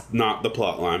that's not the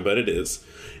plot line, but it is.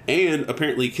 And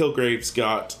apparently Kilgrave's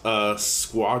got a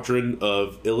squadron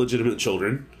of illegitimate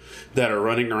children that are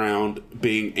running around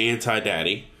being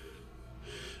anti-daddy.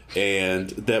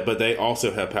 But they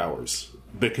also have powers,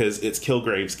 because it's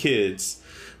Kilgrave's kids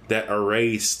that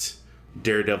erased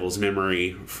Daredevil's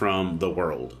memory from the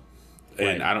world.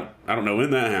 And I don't know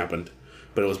when that happened,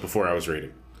 but it was before I was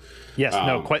reading. Yes,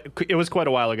 it was quite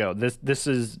a while ago. This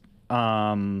is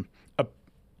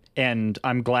and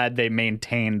I'm glad they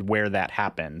maintained where that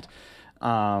happened.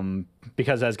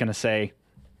 Because I was going to say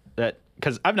that,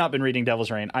 because I've not been reading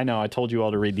Devil's Reign. I know I told you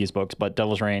all to read these books, but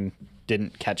Devil's Reign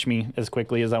didn't catch me as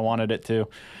quickly as I wanted it to.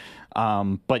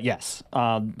 But yes,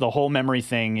 the whole memory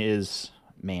thing is,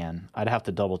 man, I'd have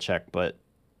to double check, but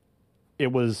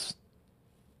it was,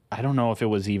 I don't know if it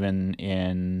was even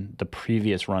in the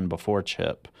previous run before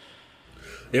Chip.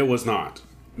 It was not,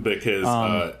 because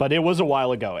but it was a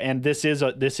while ago, and this is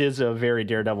a very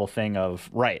Daredevil thing of,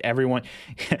 right, everyone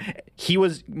he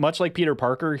was much like Peter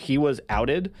Parker, he was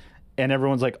outed, and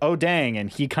everyone's like, oh dang, and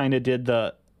he kind of did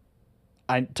to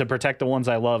protect the ones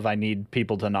I love, I need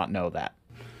people to not know that.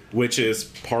 Which is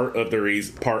part of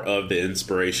the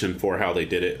inspiration for how they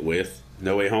did it with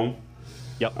No Way Home.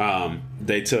 Yep.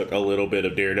 They took a little bit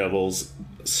of Daredevil's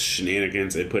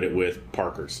shenanigans and put it with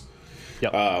Parker's.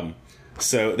 Yep.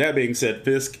 So that being said,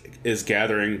 Fisk is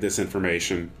gathering this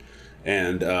information,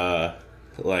 and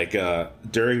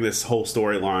during this whole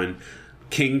storyline,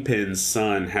 Kingpin's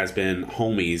son has been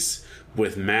homies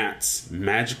with Matt's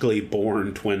magically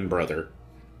born twin brother.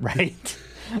 Right.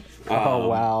 Oh,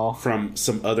 wow. From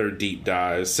some other deep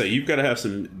dives. So you've got to have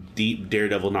some deep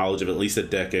Daredevil knowledge of at least a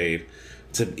decade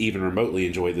to even remotely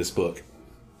enjoy this book.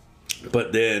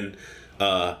 But then,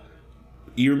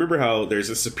 you remember how there's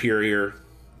a Superior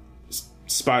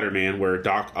Spider-Man where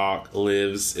Doc Ock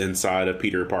lives inside of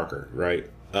Peter Parker, right?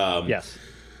 Yes.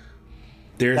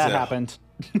 That happened.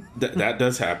 that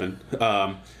does happen.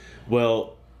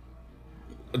 Well,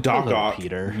 Doc Ock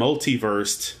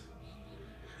multiversed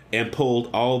and pulled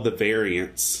all the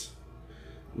variants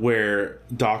where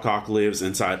Doc Ock lives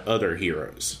inside other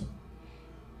heroes.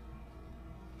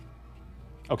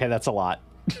 Okay, that's a lot.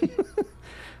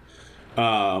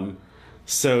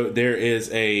 So there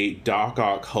is a Doc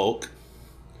Ock Hulk,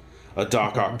 a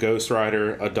Doc Ock Ghost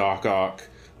Rider, a Doc Ock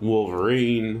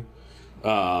Wolverine,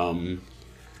 and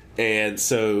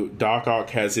so Doc Ock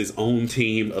has his own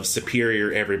team of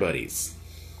superior everybody's.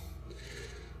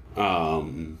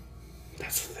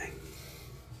 That's the thing.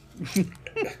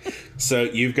 So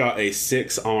you've got a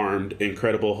 6-armed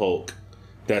Incredible Hulk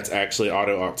that's actually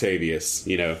Otto Octavius,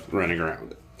 running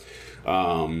around.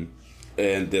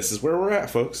 And this is where we're at,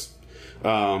 folks.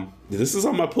 This is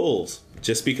on my pulls,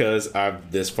 just because I'm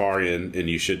this far in, and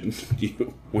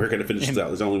we're going to finish this out.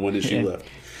 There's only one issue left.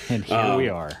 And here we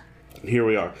are. Here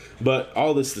we are. But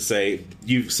all this to say,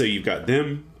 you've got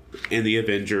them and the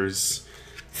Avengers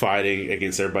fighting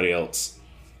against everybody else.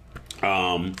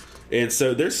 And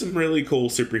so there's some really cool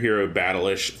superhero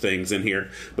battle-ish things in here.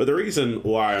 But the reason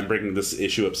why I'm bringing this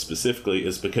issue up specifically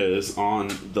is because on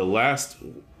the last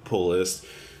pull list,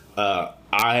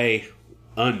 I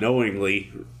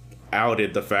unknowingly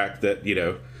outed the fact that,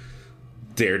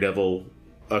 Daredevil,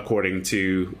 according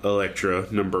to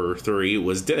Elektra number 3,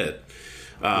 was dead.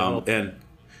 And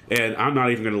I'm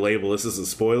not even going to label this as a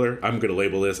spoiler. I'm going to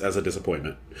label this as a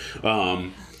disappointment.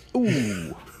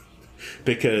 Ooh.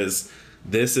 because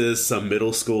this is some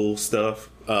middle school stuff.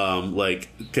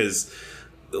 Because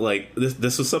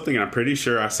this was something I'm pretty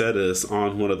sure I said this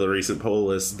on one of the recent poll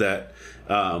lists that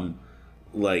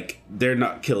they're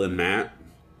not killing Matt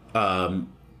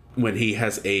when he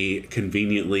has a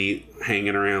conveniently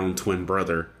hanging around twin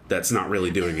brother that's not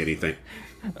really doing anything.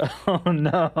 Oh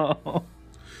no.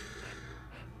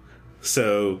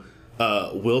 So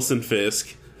Wilson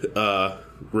Fisk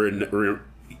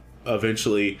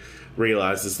eventually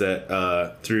realizes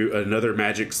that through another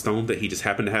magic stone that he just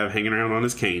happened to have hanging around on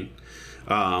his cane,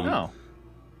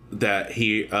 that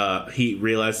he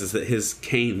realizes that his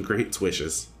cane grants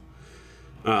wishes.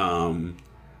 And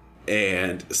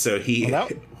so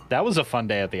that was a fun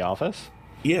day at the office.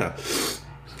 Yeah,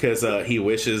 because he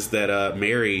wishes that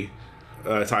Mary,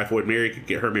 Typhoid Mary, could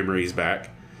get her memories back,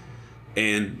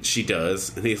 and she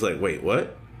does. And he's like, "Wait,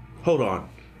 what? Hold on,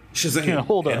 Shazam!" Yeah,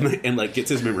 hold on, and gets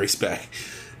his memories back.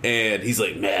 And he's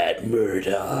like, Matt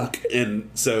Murdock.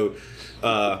 And so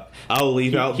I'll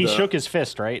leave out. He shook his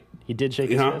fist, right? He did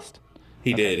shake his fist.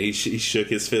 He did. He shook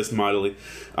his fist mightily.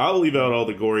 I'll leave out all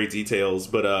the gory details,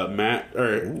 but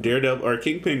Daredevil or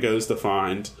Kingpin goes to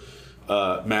find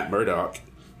Matt Murdock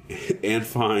and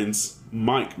finds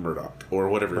Mike Murdock or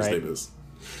whatever his name is.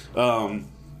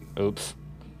 Oops.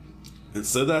 And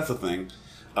so that's a thing.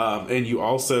 And you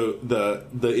also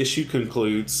the issue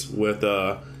concludes with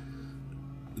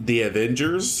the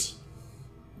Avengers,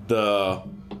 the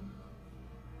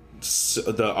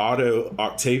Otto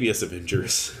Octavius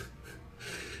Avengers,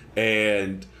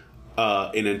 and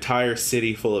an entire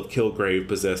city full of Kilgrave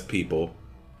possessed people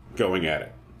going at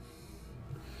it.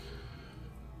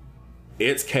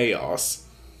 It's chaos,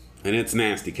 and it's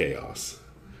nasty chaos,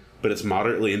 but it's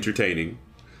moderately entertaining.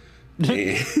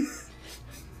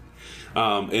 And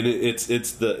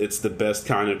it's the best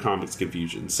kind of comics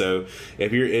confusion. So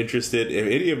if you're interested in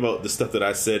any of the stuff that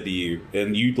I said to you,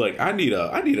 and you'd like, I need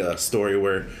a story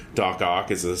where Doc Ock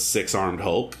is a 6-armed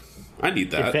Hulk. I need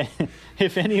that.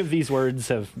 If any of these words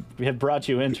have brought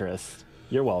you interest,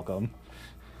 you're welcome.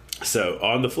 So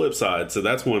on the flip side, so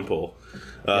that's one pull.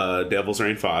 Devil's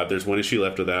Reign 5. There's one issue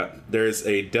left of that. There's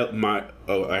a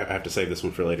I have to save this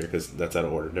one for later because that's out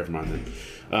of order. Never mind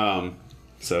then.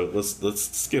 So let's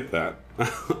skip that.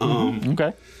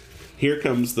 Okay. Here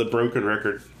comes the broken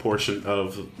record portion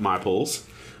of my pulls.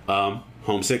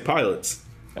 Homesick Pilots.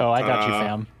 Oh, I got you,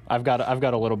 fam. I've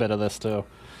got a little bit of this too.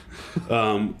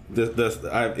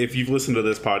 If you've listened to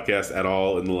this podcast at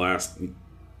all in the last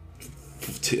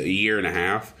year and a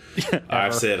half,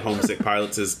 I've said Homesick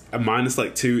Pilots is minus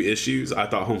like 2 issues. I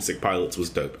thought Homesick Pilots was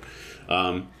dope.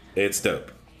 It's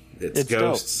dope. It's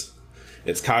ghosts. Dope.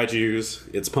 It's kaijus,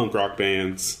 it's punk rock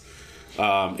bands,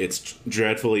 it's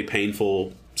dreadfully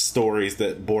painful stories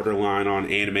that borderline on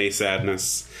anime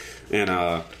sadness, and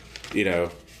yeah.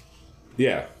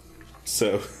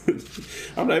 So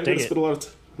I'm not even going to spend a lot of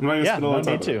time. I'm not even spend a lot of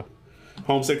time. Me too.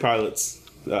 Homesick Pilots.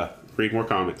 Read more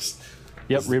comics.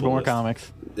 Yep, read more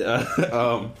comics.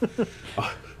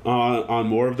 On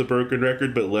more of the broken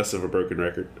record, but less of a broken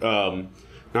record.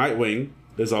 Nightwing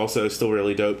is also still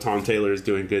really dope. Tom Taylor is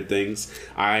doing good things.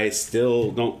 I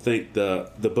still don't think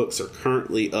the books are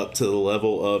currently up to the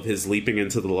level of his Leaping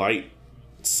into the Light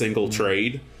single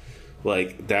trade.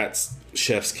 Like, that's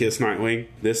Chef's Kiss Nightwing.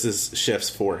 This is Chef's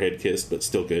forehead kiss, but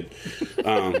still good.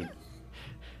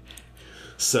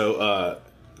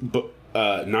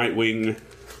 Nightwing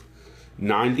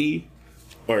 90,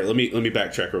 or let me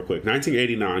backtrack real quick.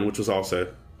 1989, which was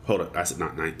also, hold up, I said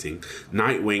not 19.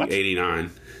 Nightwing what?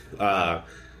 89.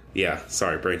 Yeah,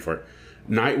 sorry, brain fart.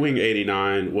 Nightwing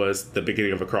 89 was the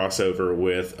beginning of a crossover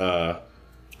with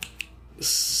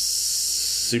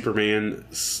Superman,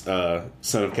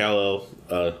 son of Kal-El,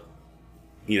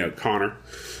 Connor.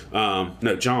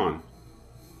 No, John.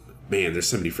 Man, there's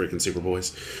so many freaking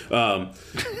Superboys.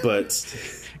 But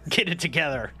get it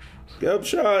together. I'm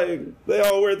shying. They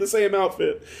all wear the same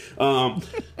outfit.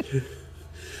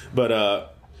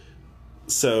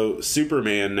 So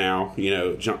Superman now,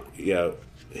 John,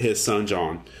 his son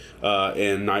John,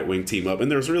 and Nightwing team up,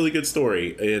 and there's a really good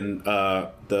story in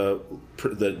the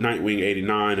Nightwing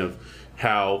 89 of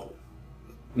how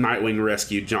Nightwing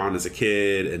rescued John as a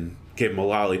kid and gave him a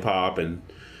lollipop and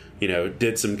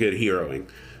did some good heroing.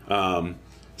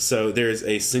 So there's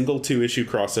a single 2-issue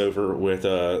crossover with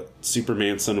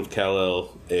Superman, son of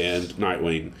Kal-El, and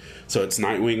Nightwing. So it's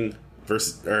Nightwing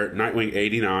Nightwing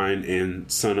 89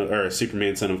 and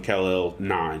Superman, son of Kal-El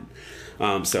 9.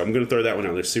 So I'm going to throw that one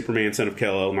out there. Superman, son of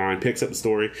Kal-El 9 picks up the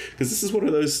story, because this is one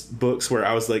of those books where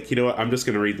I was like, you know what, I'm just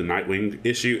going to read the Nightwing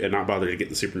issue and not bother to get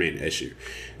the Superman issue.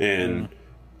 And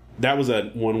that was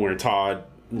one where Todd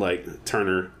like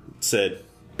Turner said,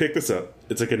 pick this up.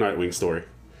 It's a good Nightwing story,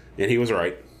 and he was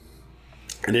right.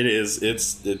 And it is.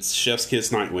 It's Chef's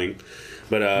Kiss Nightwing,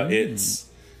 but it's.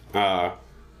 I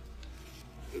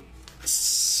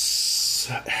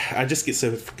just get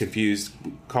so confused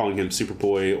calling him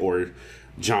Superboy or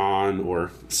John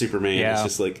or Superman. Yeah. It's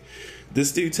just like,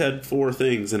 this dude's had 4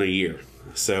 things in a year.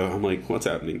 So I'm like, what's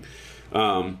happening?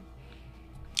 But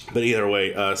either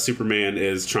way, Superman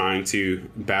is trying to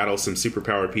battle some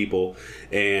superpowered people,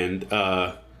 and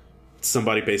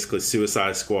somebody basically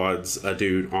suicide squads a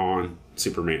dude on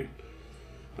Superman.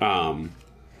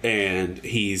 And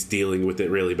he's dealing with it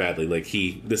really badly. Like,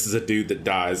 this is a dude that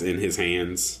dies in his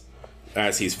hands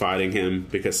as he's fighting him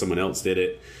because someone else did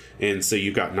it. And so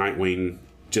you've got Nightwing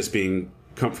just being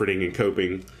comforting and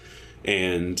coping,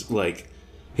 and like,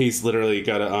 he's literally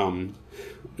got a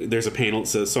there's a panel that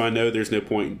says, so I know there's no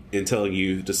point in telling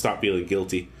you to stop feeling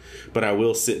guilty, but I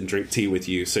will sit and drink tea with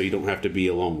you so you don't have to be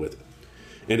alone with it.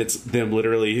 And it's them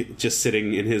literally just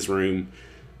sitting in his room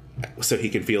so he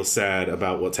can feel sad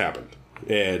about what's happened.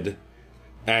 And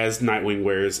as Nightwing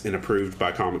wears an approved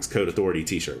by Comics Code Authority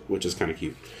t-shirt, which is kind of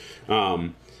cute.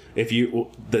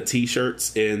 The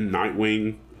t-shirts in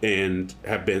Nightwing and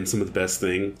have been some of the best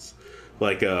things,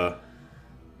 like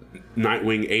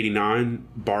Nightwing 89,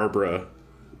 Barbara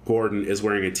Gordon is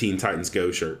wearing a Teen Titans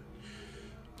Go shirt.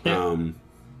 Yeah.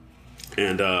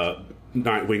 And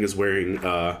Nightwing is wearing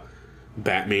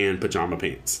Batman pajama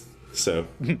pants. So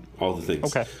all the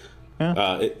things. Okay.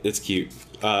 Yeah. It's cute.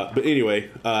 But anyway,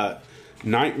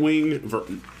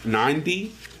 Nightwing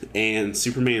 90 and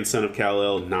Superman Son of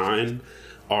Kal-El 9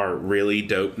 are really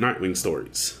dope Nightwing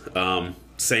stories.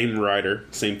 Same writer,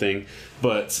 same thing,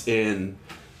 but in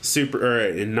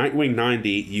Nightwing 90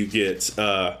 you get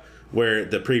where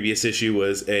the previous issue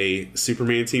was a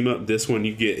Superman team up. This one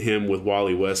you get him with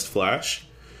Wally West Flash,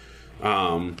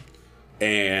 and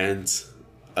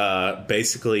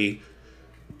basically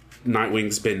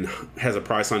Nightwing's has a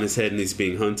price on his head and he's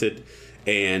being hunted,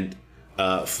 and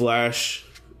Flash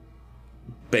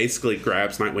basically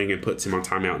grabs Nightwing and puts him on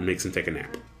timeout and makes him take a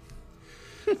nap.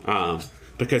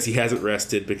 Because he hasn't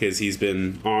rested, because he's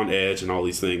been on edge and all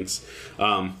these things.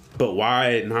 But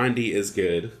why 90 is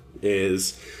good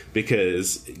is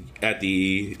because at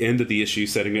the end of the issue,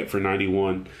 setting up for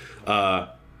 91,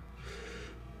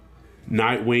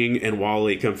 Nightwing and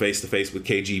Wally come face to face with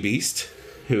KG Beast,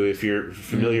 who, if you're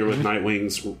familiar with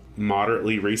Nightwing's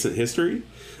moderately recent history,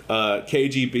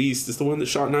 KG Beast is the one that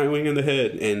shot Nightwing in the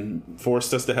head and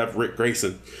forced us to have Rick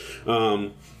Grayson.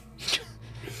 Dang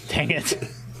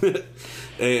it.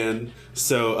 And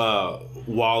so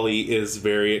Wally is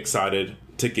very excited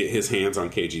to get his hands on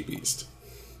KG Beast.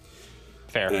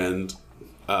 Fair. And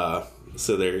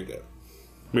so there you go.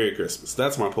 Merry Christmas.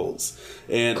 That's my polls.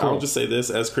 And cool. I'll just say this,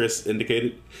 as Chris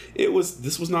indicated,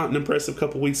 this was not an impressive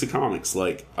couple weeks of comics.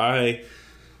 Like, I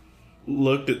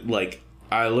looked at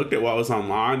what was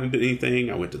online and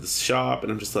anything. I went to the shop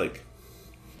and I'm just like,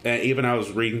 and even I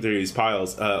was reading through these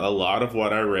piles. A lot of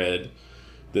what I read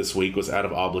this week was out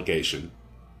of obligation.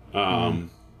 Not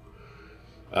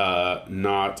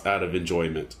out of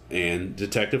enjoyment. And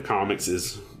Detective Comics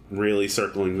is really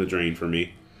circling the drain for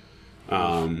me.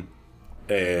 But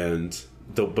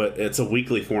it's a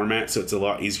weekly format, so it's a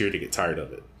lot easier to get tired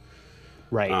of it.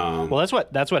 Right. Well,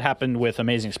 that's what happened with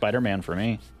Amazing Spider-Man for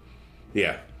me.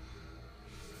 Yeah.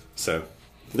 So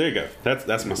there you go.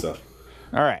 That's my stuff.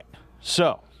 All right.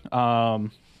 So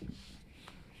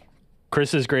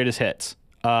Chris's greatest hits.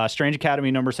 Strange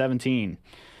Academy number 17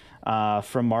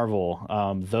 from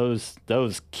Marvel.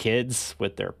 Those kids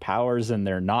with their powers and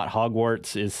they're not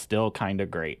Hogwarts is still kind of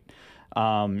great.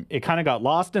 It kind of got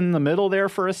lost in the middle there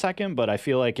for a second, but I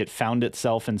feel like it found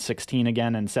itself in 16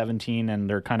 again and 17, and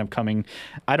they're kind of coming.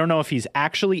 I don't know if he's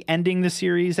actually ending the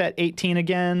series at 18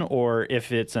 again or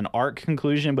if it's an arc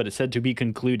conclusion, but it's said to be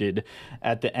concluded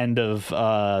at the end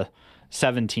of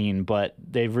 17. But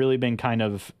they've really been kind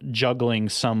of juggling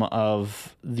some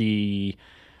of the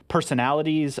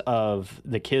personalities of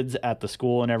the kids at the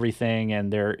school and everything,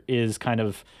 and there is kind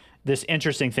of this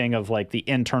interesting thing of like the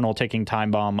internal ticking time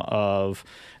bomb of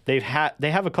they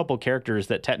have a couple characters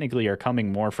that technically are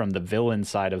coming more from the villain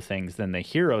side of things than the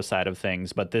hero side of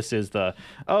things, but this is their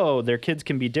kids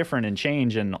can be different and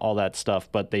change and all that stuff,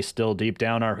 but they still deep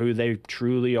down are who they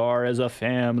truly are as a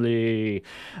family.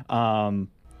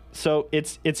 So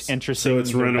it's interesting. So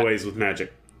it's Runaways with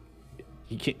magic.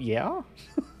 Yeah.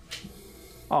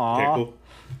 Aw. Okay, cool.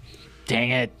 Dang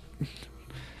it.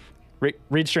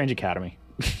 Read Strange Academy.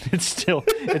 It still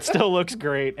looks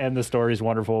great, and the story's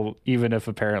wonderful, even if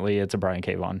apparently it's a Brian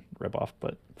K. Vaughan ripoff,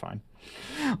 but fine.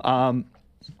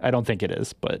 I don't think it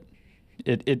is, but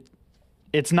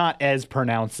it's not as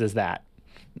pronounced as that.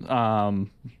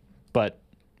 But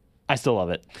I still love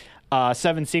it.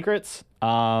 7 Secrets,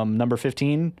 number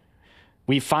 15.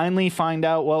 We finally find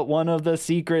out what one of the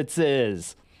secrets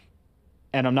is.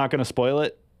 And I'm not going to spoil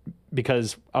it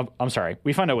because I'm sorry.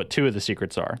 We find out what 2 of the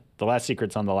secrets are. The last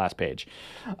secret's on the last page.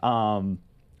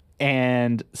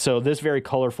 And so this very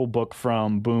colorful book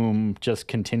from Boom just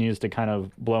continues to kind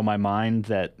of blow my mind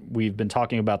that we've been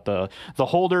talking about the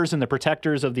holders and the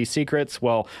protectors of these secrets.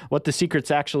 Well, what the secrets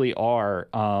actually are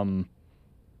kind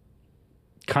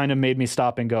of made me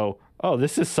stop and go, oh,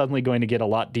 this is suddenly going to get a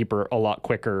lot deeper, a lot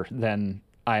quicker than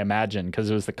I imagined,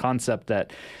 because it was the concept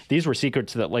that these were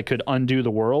secrets that like could undo the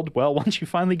world. Well, once you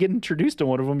finally get introduced to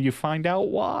one of them, you find out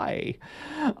why.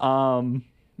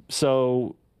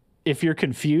 So if you're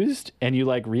confused and you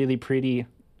like really pretty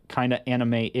kind of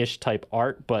anime-ish type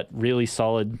art, but really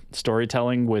solid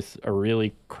storytelling with a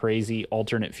really crazy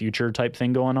alternate future type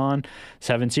thing going on,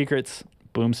 7 Secrets,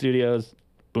 Boom Studios.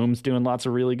 Boom's doing lots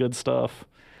of really good stuff.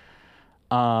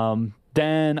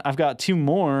 Then I've got 2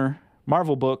 more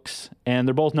Marvel books, and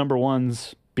they're both number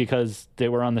 1s because they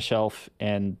were on the shelf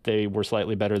and they were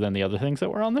slightly better than the other things that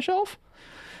were on the shelf.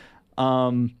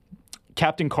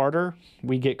 Captain Carter,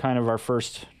 we get kind of our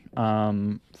first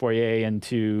foray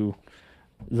into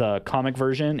the comic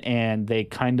version, and they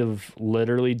kind of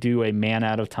literally do a man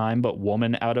out of time but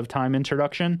woman out of time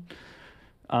introduction.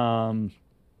 That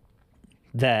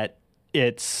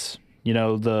it's,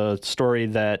 the story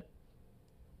that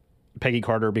Peggy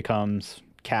Carter becomes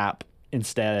Cap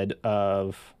instead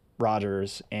of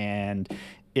Rogers, and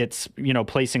it's,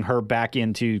 placing her back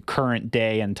into current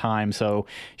day and time. So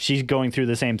she's going through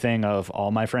the same thing of all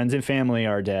my friends and family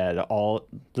are dead. All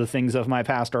the things of my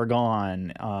past are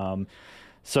gone.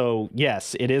 So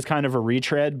yes, it is kind of a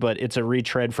retread, but it's a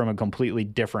retread from a completely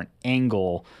different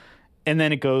angle. And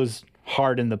then it goes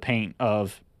hard in the paint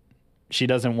of she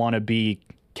doesn't want to be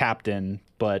captain,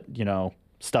 but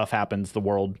stuff happens. The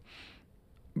world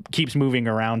keeps moving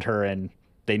around her and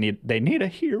they need a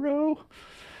hero.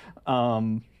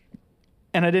 And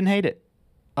I didn't hate it.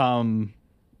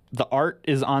 The art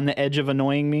is on the edge of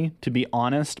annoying me, to be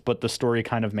honest, but the story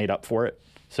kind of made up for it.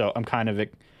 So I'm kind of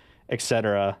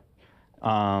etc.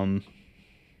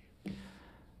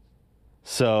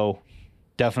 So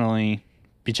definitely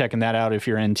be checking that out if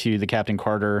you're into the Captain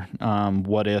Carter,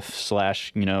 what if /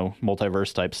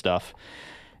 multiverse type stuff.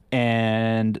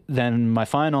 And then my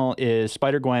final is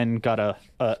Spider-Gwen got a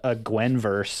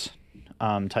Gwenverse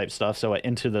type stuff, so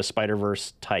Into the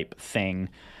Spider-Verse type thing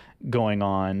going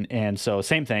on. And so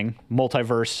same thing,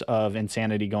 multiverse of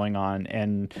insanity going on,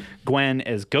 and Gwen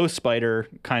as Ghost Spider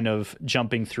kind of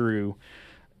jumping through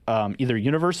either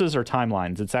universes or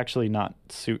timelines. It's actually not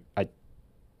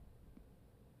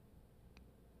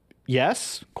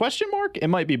yes? Question mark? It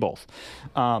might be both.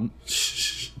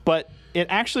 But it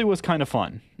actually was kind of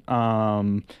fun.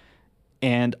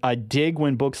 And I dig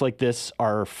when books like this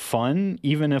are fun,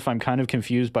 even if I'm kind of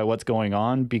confused by what's going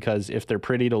on, because if they're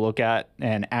pretty to look at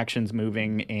and action's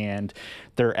moving and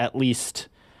they're at least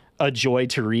a joy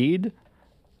to read,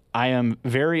 I am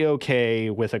very okay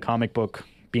with a comic book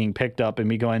being picked up and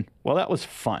me going, well, that was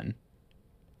fun.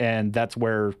 And that's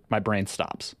where my brain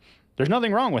stops. There's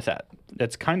nothing wrong with that.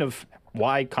 That's kind of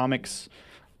why comics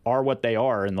are what they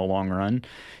are in the long run,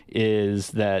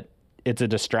 is that it's a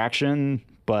distraction,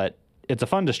 but it's a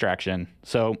fun distraction.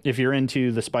 So if you're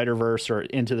into the Spider-Verse or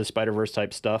into the Spider-Verse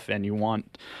type stuff and you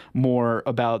want more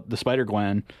about the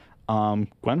Spider-Gwen,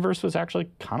 Gwenverse was actually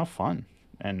kind of fun,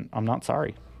 and I'm not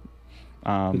sorry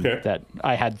that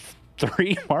I had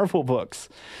 3 Marvel books.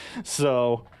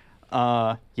 So,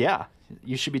 yeah,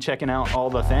 you should be checking out all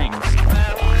the things.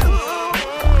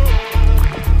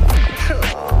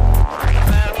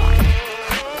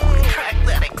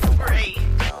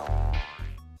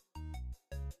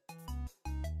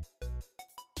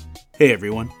 Hey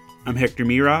everyone, I'm Hector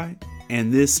Mirai,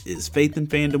 and this is Faith and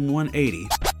Fandom 180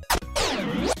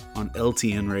 on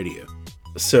LTN Radio.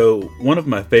 So, one of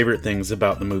my favorite things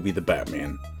about the movie The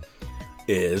Batman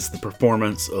is the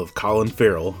performance of Colin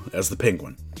Farrell as the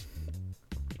Penguin.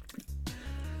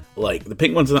 Like, the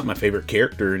Penguin's not my favorite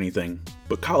character or anything,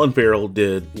 but Colin Farrell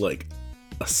did, like,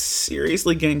 a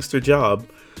seriously gangster job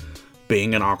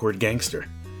being an awkward gangster.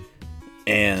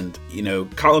 And,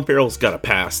 Colin Farrell's got a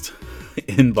past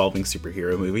involving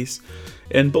superhero movies,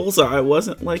 and Bullseye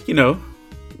wasn't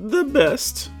the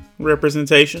best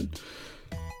representation,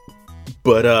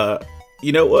 but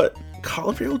you know what,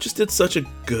 Colin Farrell just did such a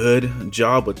good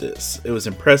job with this. It was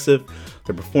impressive.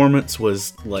 The performance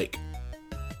was if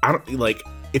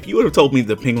you would have told me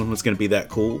the Penguin was going to be that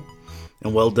cool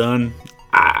and well done,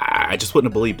 I just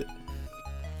wouldn't have believed it,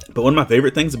 But one of my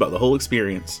favorite things about the whole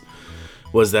experience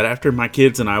was that after my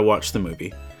kids and I watched the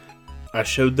movie, I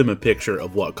showed them a picture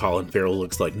of what Colin Farrell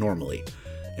looks like normally,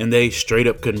 and they straight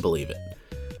up couldn't believe it.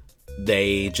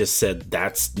 They just said,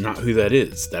 that's not who that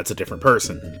is. That's a different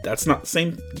person. That's not the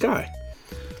same guy.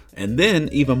 And then,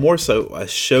 even more so, I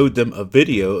showed them a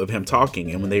video of him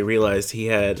talking, and when they realized he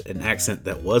had an accent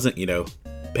that wasn't,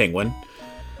 Penguin,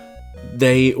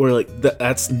 they were like,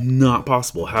 that's not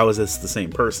possible. How is this the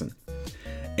same person?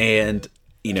 And,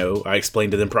 I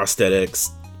explained to them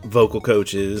prosthetics, vocal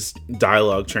coaches,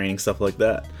 dialogue training, stuff like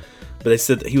that. But they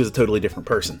said that he was a totally different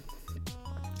person.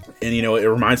 And, it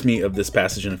reminds me of this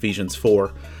passage in Ephesians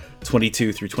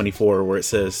 4:22-24, where it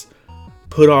says,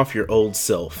 "Put off your old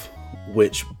self,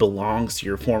 which belongs to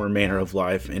your former manner of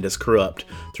life and is corrupt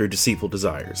through deceitful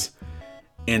desires,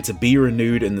 and to be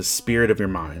renewed in the spirit of your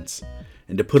minds,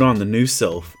 and to put on the new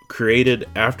self, created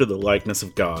after the likeness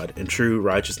of God in true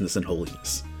righteousness and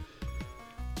holiness."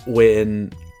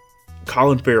 When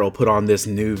Colin Farrell put on this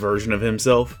new version of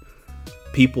himself,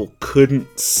 people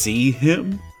couldn't see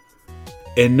him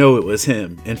and know it was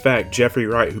him. In fact, Jeffrey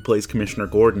Wright, who plays Commissioner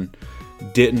Gordon,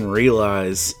 didn't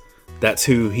realize that's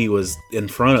who he was in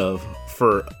front of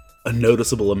for a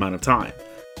noticeable amount of time.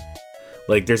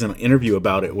 Like, there's an interview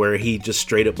about it where he just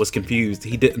straight up was confused.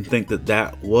 He didn't think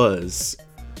that was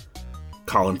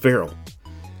Colin Farrell.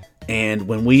 And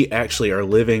when we actually are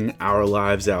living our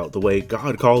lives out the way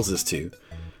God calls us to,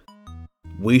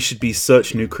 we should be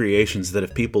such new creations that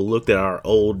if people looked at our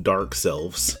old dark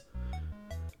selves,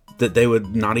 that they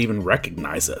would not even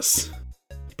recognize us,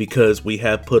 because we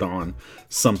have put on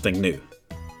something new.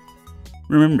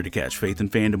 Remember to catch Faith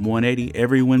and Fandom 180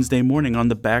 every Wednesday morning on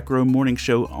the Back Row Morning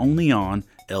Show, only on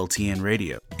LTN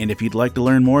Radio. And if you'd like to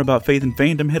learn more about Faith and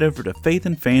Fandom, head over to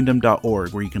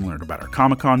faithandfandom.org, where you can learn about our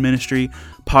Comic-Con ministry,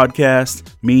 podcasts,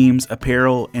 memes,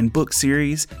 apparel, and book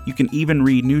series. You can even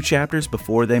read new chapters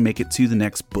before they make it to the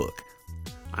next book.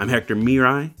 I'm Hector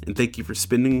Mirai, and thank you for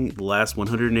spending the last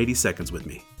 180 seconds with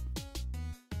me.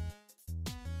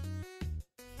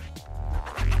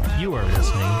 You are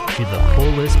listening to the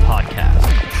Whole List Podcast.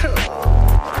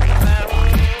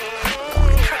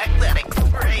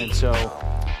 And so,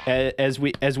 as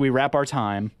we wrap our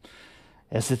time,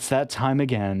 as it's that time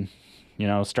again,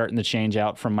 starting to change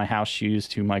out from my house shoes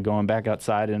to my going back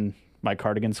outside in my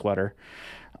cardigan sweater.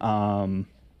 What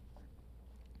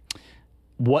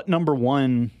number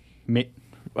one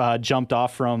jumped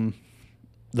off from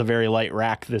the very light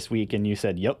rack this week, and you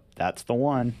said, "Yep, that's the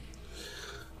one."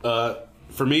 For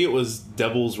me, it was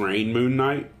Devil's Reign Moon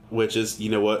Knight, which is,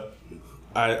 what?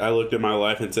 I looked at my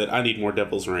life and said, I need more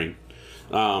Devil's Reign.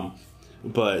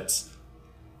 But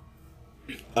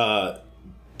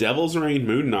Devil's Reign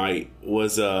Moon Knight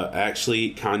was actually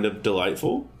kind of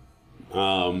delightful.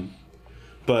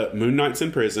 But Moon Knight's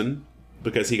in prison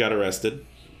because he got arrested.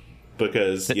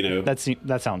 Because,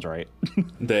 that sounds right.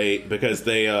 because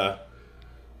the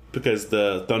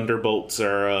Thunderbolts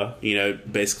are,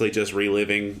 basically just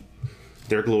reliving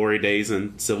their glory days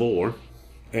in Civil War.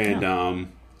 And,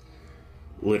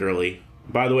 literally.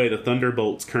 By the way, the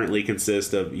Thunderbolts currently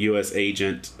consist of U.S.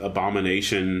 Agent,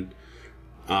 Abomination,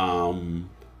 and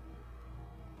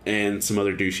some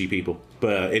other douchey people.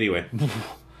 But, anyway.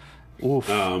 Oof.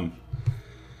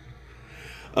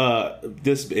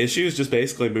 This issue is just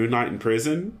basically Moon Knight in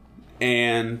prison.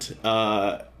 And,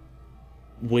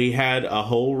 we had a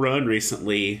whole run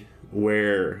recently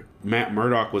where Matt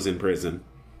Murdock was in prison.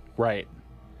 Right.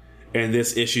 And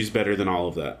this issue's better than all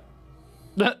of that.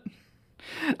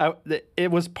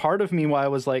 It was part of me why I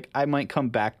was like, I might come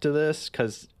back to this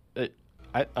because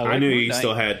I knew you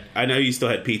still had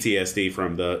PTSD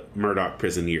from the Murdoch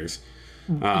prison years.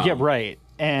 Yeah, right.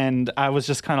 And I was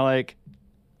just kind of like,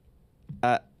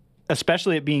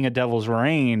 especially it being a Devil's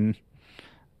Reign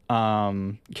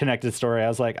connected story. I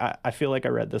was like, I feel like I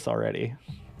read this already.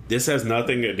 This has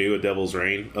nothing to do with Devil's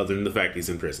Reign other than the fact he's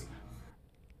in prison.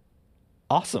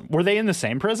 Awesome. Were they in the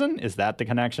same prison? Is that the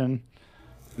connection?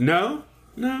 No.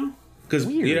 Because,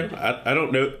 I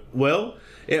don't know. Well,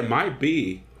 it might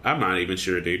be. I'm not even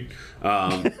sure, dude.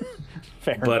 Fair.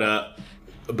 But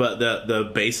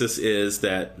the basis is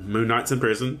that Moon Knight's in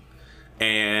prison,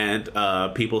 and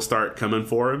people start coming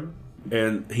for him,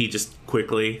 and he just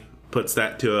quickly puts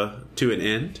that to an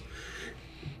end.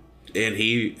 And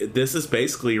this is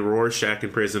basically Rorschach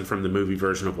in prison from the movie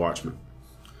version of Watchmen.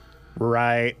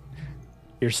 Right.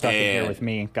 You're stuck in here with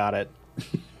me. Got it.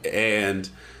 And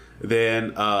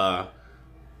then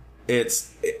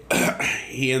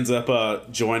he ends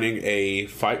up joining a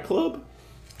fight club.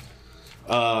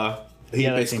 He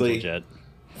basically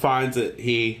finds that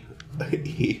he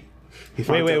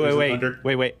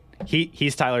wait.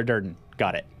 He's Tyler Durden.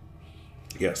 Got it.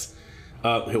 Yes.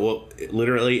 Well,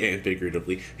 literally and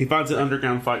figuratively. He finds an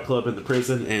underground fight club in the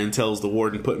prison and tells the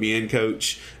warden, "Put me in,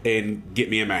 coach, and get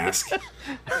me a mask."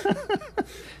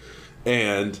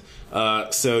 And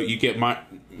so you get my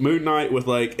Moon Knight with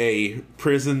like a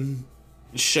prison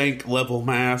shank level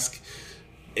mask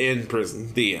in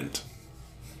prison. The end.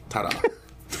 Ta-da.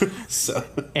 So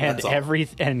and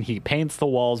and he paints the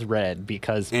walls red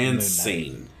because and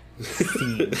scene.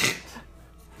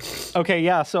 Okay,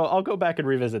 yeah, so I'll go back and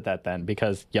revisit that then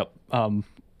because Moon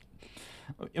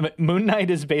Knight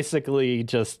is basically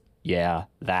just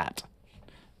that.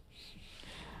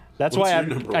 That's why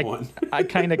I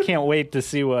kind of can't wait to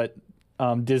see what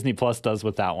Disney Plus does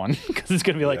with that one because it's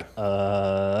gonna be like,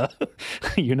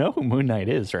 you know who Moon Knight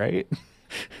is, right?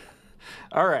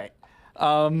 All right.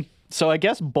 So I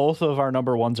guess both of our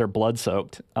number ones are blood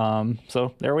soaked.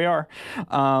 So there we are.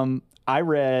 I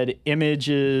read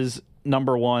Image's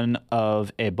number one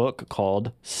of a book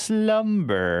called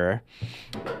Slumber.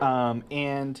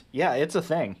 And yeah, it's a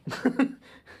thing,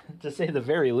 to say the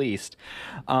very least.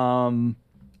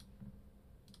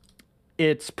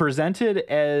 It's presented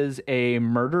as a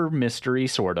murder mystery,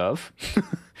 sort of,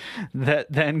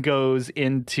 that then goes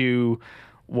into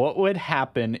what would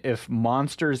happen if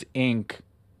Monsters, Inc.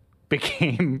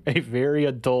 became a very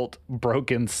adult,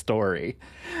 broken story.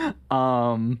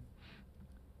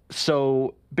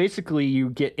 So basically you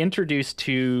get introduced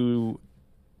to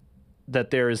that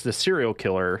there is the serial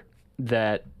killer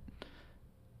that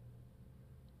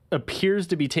appears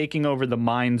to be taking over the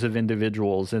minds of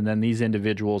individuals, and then these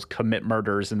individuals commit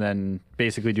murders and then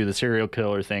basically do the serial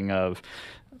killer thing of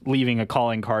leaving a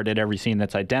calling card at every scene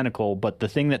that's identical. But the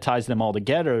thing that ties them all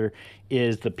together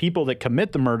is the people that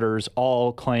commit the murders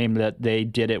all claim that they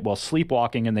did it while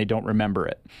sleepwalking and they don't remember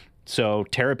it. So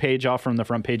tear a page off from the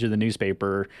front page of the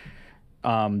newspaper.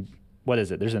 What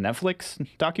is it? There's a Netflix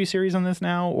docuseries on this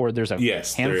now, or there's a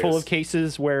handful of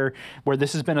cases where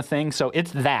this has been a thing. So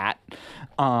it's that.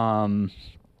 But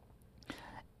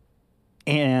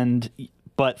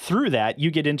through that,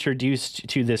 you get introduced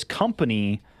to this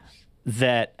company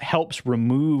that helps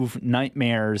remove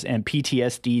nightmares and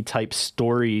PTSD type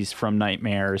stories from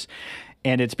nightmares.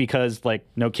 And it's because, like,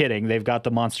 no kidding, they've got the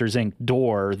Monsters, Inc.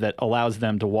 door that allows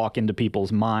them to walk into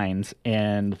people's minds.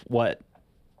 And what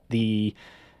the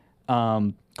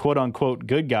quote unquote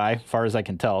good guy, as far as I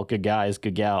can tell, good guys,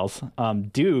 good gals,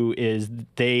 do is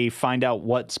they find out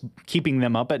what's keeping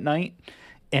them up at night,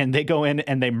 and they go in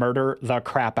and they murder the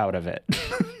crap out of it.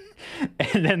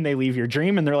 And then they leave your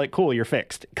dream and they're like, cool, you're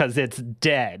fixed because it's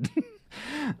dead.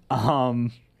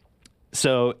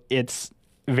 So it's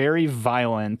very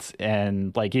violent,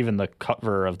 and like even the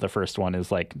cover of the first one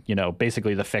is like, you know,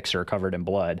 basically the Fixer covered in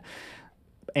blood.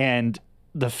 And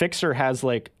the Fixer has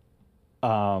like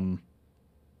a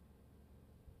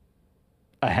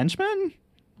henchman,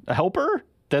 a helper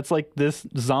that's like this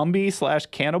zombie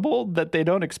 / cannibal that they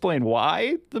don't explain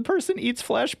why the person eats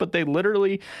flesh, but they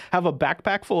literally have a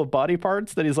backpack full of body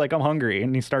parts that he's like, I'm hungry,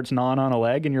 and he starts gnawing on a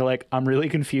leg, and you're like, I'm really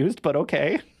confused, but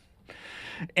okay.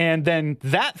 And then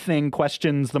that thing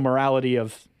questions the morality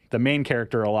of the main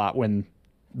character a lot when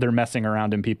they're messing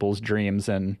around in people's dreams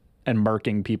and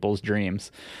murking people's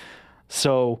dreams.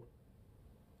 So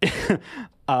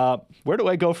where do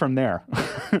I go from there?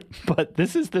 But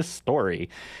this is this story.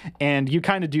 And you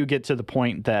kind of do get to the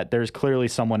point that there's clearly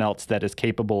someone else that is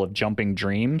capable of jumping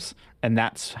dreams. And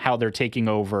that's how they're taking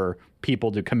over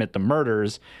people to commit the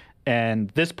murders.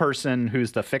 And this person,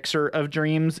 who's the fixer of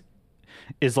dreams,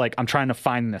 is like, I'm trying to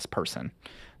find this person.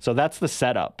 So that's the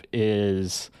setup,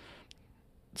 is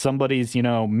somebody's, you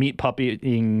know, meat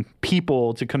puppying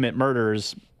people to commit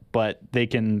murders, but they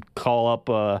can call up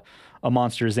a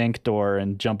Monsters, Inc. door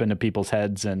and jump into people's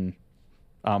heads and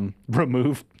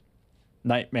remove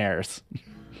nightmares.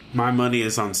 My money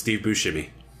is on Steve Buscemi.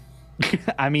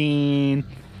 I mean...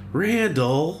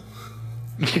 Randall.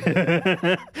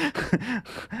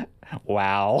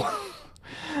 Wow.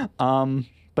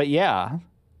 But yeah,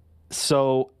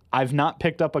 so I've not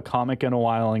picked up a comic in a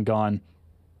while and gone,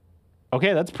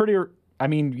 okay, that's pretty... I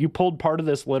mean, you pulled part of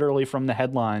this literally from the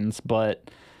headlines, but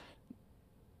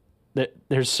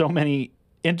there's so many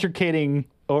intricating,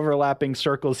 overlapping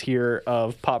circles here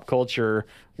of pop culture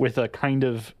with a kind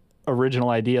of original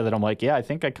idea that I'm like, yeah, I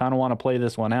think I kind of want to play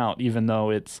this one out, even though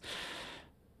it's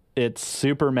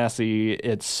super messy,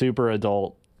 it's super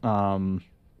adult.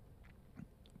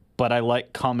 But I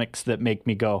like comics that make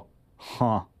me go,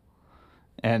 huh.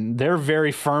 And they're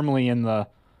very firmly in the,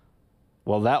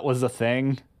 well, that was a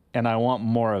thing, and I want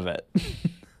more of it.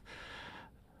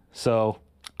 So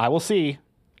I will see,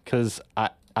 because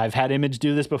I've had Image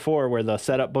do this before where the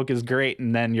setup book is great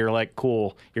and then you're like,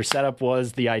 cool, your setup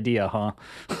was the idea, huh?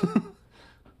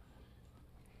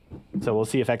 So we'll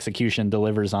see if execution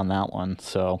delivers on that one.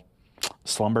 So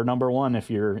Slumber number 1 if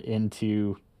you're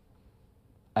into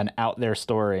an out there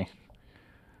story.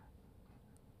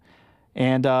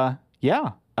 And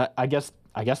yeah, I guess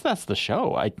that's the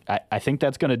show. I think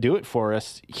that's going to do it for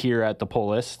us here at the Pull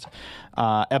List.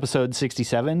 Episode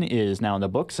 67 is now in the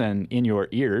books and in your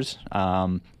ears.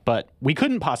 But we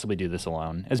couldn't possibly do this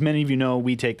alone. As many of you know,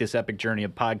 we take this epic journey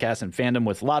of podcasts and fandom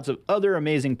with lots of other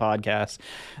amazing podcasts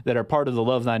that are part of the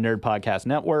Love Thy Nerd podcast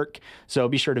network. So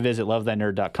be sure to visit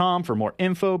lovethynerd.com for more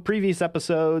info, previous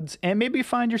episodes, and maybe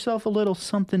find yourself a little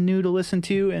something new to listen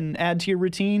to and add to your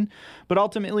routine. But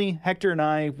ultimately, Hector and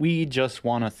I, we just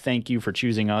want to thank you for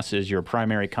choosing us as your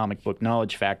primary comic book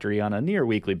knowledge factory on a near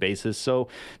weekly basis. So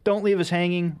don't leave us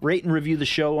hanging. Rate and review the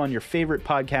show on your favorite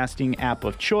podcasting app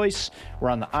of choice. We're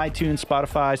on the iTunes,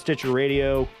 Spotify, Stitcher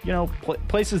Radio,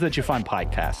 places that you find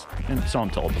podcasts, and so I'm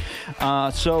told.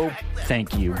 So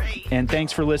thank you, and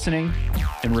thanks for listening.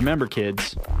 And remember,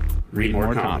 kids, read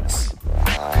more comics.